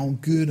 Behold how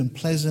good and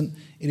pleasant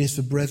it is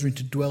for brethren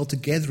to dwell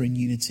together in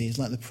unity. It's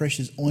like the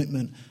precious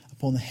ointment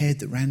upon the head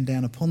that ran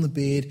down upon the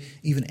beard,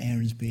 even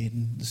Aaron's beard,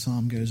 and the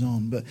psalm goes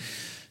on. But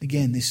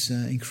again, this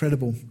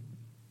incredible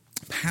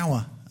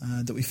power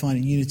that we find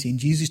in unity. And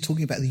Jesus is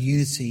talking about the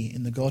unity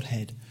in the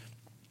Godhead.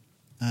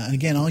 And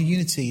again, our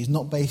unity is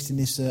not based in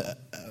this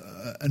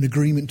an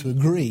agreement to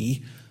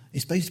agree.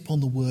 It's based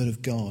upon the word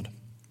of God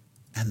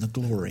and the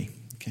glory.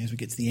 Okay, as we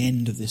get to the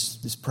end of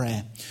this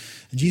prayer.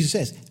 And Jesus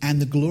says,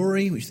 and the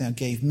glory which thou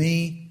gave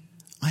me,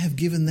 I have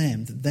given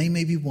them, that they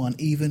may be one,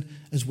 even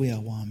as we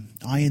are one.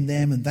 I in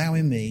them and thou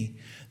in me,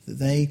 that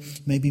they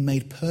may be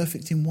made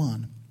perfect in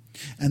one,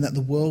 and that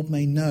the world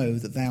may know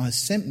that thou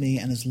hast sent me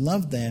and hast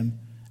loved them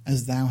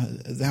as thou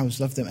hast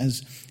loved them,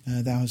 as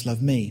thou hast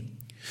loved me.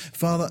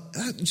 Father,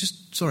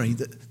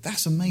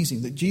 that's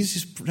amazing that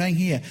Jesus is praying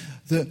here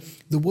that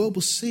the world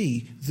will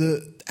see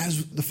that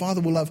as the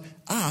Father will love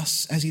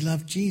us as he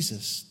loved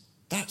Jesus.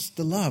 That's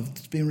the love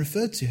that's being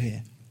referred to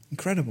here.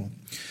 Incredible.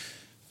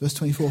 Verse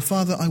 24,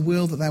 Father, I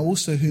will that thou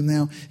also whom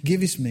thou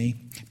givest me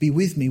be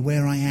with me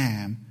where I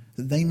am,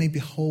 that they may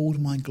behold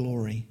my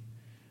glory,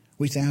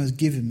 which thou hast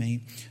given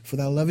me, for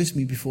thou lovest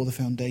me before the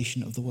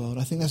foundation of the world.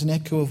 I think that's an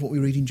echo of what we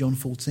read in John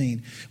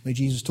 14, where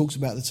Jesus talks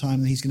about the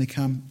time that he's going to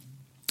come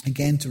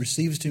again to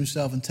receive us to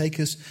himself and take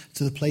us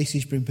to the place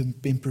he's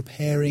been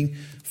preparing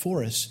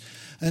for us.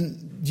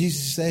 And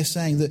Jesus is there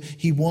saying that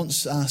he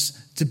wants us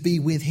to be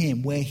with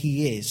him where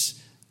he is,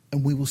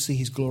 and we will see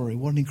his glory.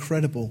 What an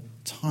incredible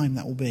time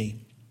that will be.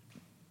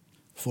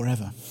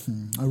 Forever.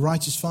 O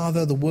righteous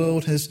Father, the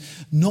world has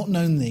not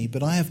known thee,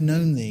 but I have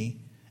known thee,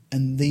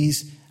 and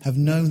these have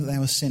known that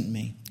thou hast sent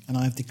me. And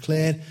I have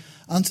declared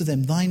unto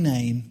them thy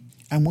name,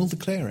 and will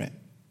declare it.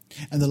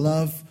 And the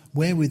love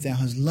wherewith thou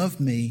hast loved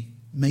me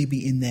may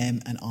be in them,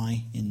 and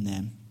I in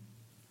them.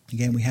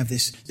 Again, we have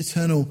this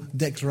eternal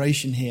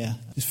declaration here.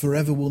 This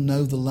forever will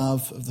know the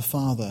love of the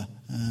Father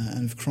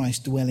and of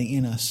Christ dwelling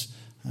in us.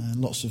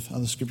 Lots of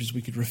other scriptures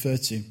we could refer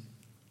to.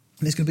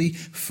 And it's going to be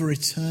for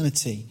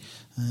eternity.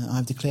 I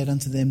have declared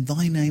unto them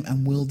thy name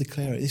and will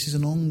declare it. This is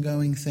an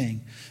ongoing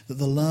thing, that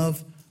the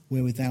love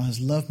wherewith thou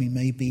hast loved me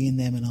may be in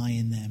them and I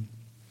in them.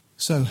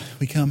 So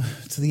we come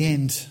to the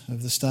end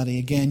of the study.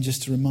 Again,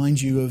 just to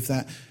remind you of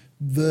that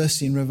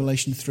verse in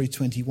Revelation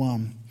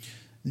 3:21.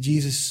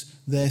 Jesus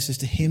there says,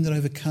 to him that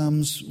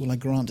overcomes will I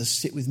grant to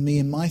sit with me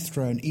in my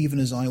throne, even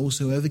as I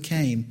also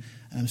overcame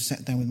and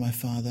sat down with my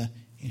Father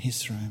in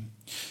his throne.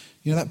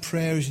 You know, that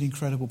prayer is an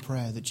incredible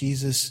prayer that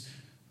Jesus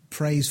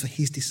prays for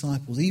his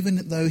disciples.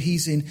 Even though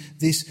he's in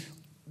this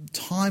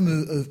time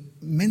of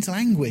mental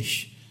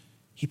anguish,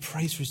 he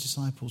prays for his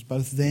disciples,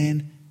 both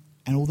then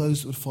and all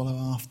those that would follow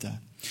after.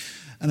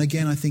 And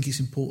again, I think it's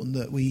important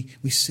that we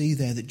see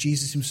there that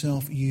Jesus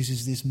himself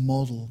uses this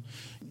model.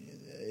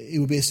 It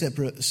would be a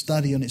separate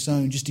study on its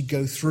own just to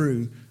go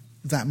through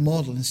that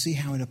model and see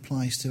how it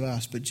applies to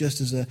us. But just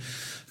as a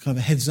kind of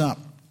a heads up,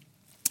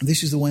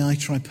 this is the way I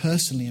try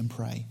personally and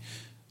pray.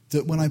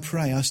 That when I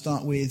pray, I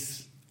start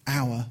with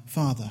our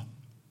Father.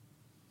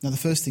 Now, the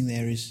first thing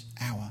there is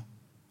our.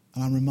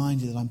 And I'm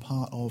reminded that I'm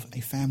part of a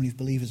family of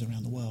believers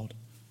around the world.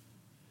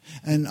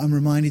 And I'm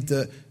reminded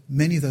that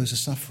many of those are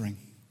suffering.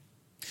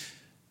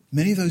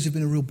 Many of those have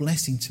been a real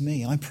blessing to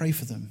me. I pray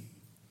for them.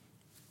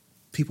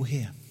 People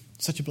here.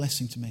 Such a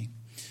blessing to me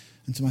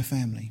and to my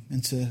family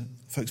and to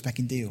folks back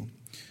in Deal.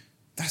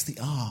 That's the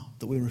R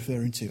that we're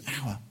referring to,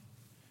 our.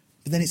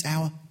 But then it's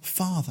our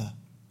Father.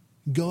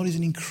 God is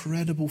an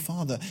incredible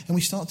Father. And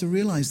we start to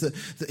realize that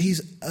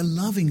he's a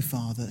loving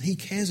Father. He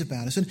cares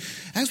about us. And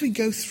as we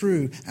go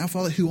through our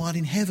Father who art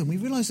in heaven, we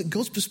realize that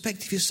God's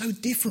perspective is so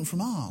different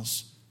from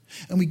ours.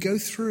 And we go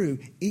through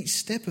each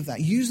step of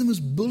that. Use them as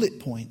bullet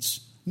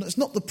points. It's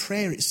not the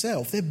prayer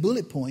itself. They're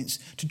bullet points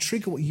to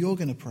trigger what you're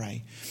going to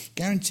pray.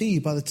 Guarantee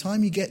you, by the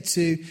time you get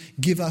to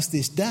give us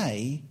this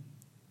day,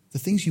 the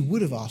things you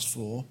would have asked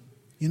for,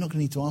 you're not going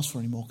to need to ask for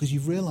anymore, because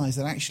you've realized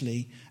that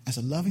actually, as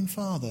a loving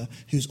Father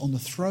who's on the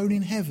throne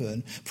in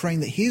heaven,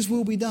 praying that his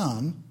will be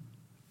done,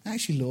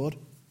 actually, Lord,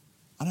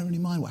 I don't really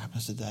mind what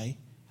happens today.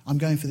 I'm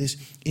going for this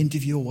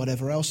interview or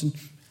whatever else, and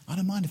I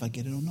don't mind if I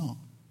get it or not,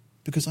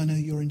 because I know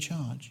you're in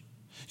charge.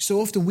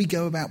 So often we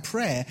go about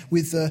prayer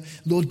with,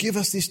 Lord, give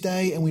us this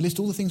day, and we list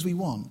all the things we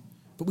want.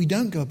 But we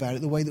don't go about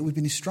it the way that we've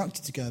been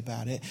instructed to go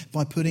about it,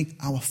 by putting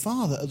our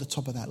Father at the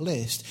top of that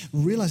list,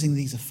 realizing that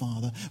He's a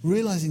Father,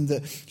 realizing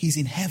that He's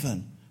in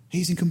heaven,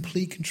 He's in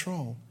complete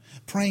control,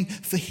 praying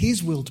for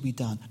His will to be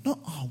done, not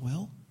our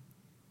will.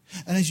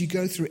 And as you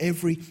go through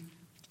every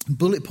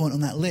bullet point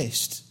on that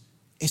list,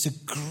 it's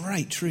a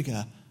great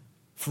trigger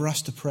for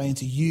us to pray and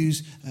to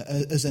use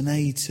as an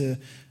aid to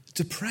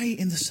pray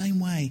in the same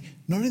way.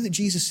 Not only that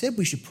Jesus said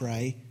we should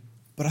pray,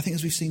 but I think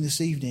as we've seen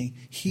this evening,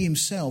 He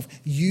Himself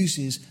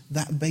uses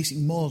that basic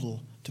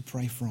model to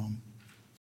pray from.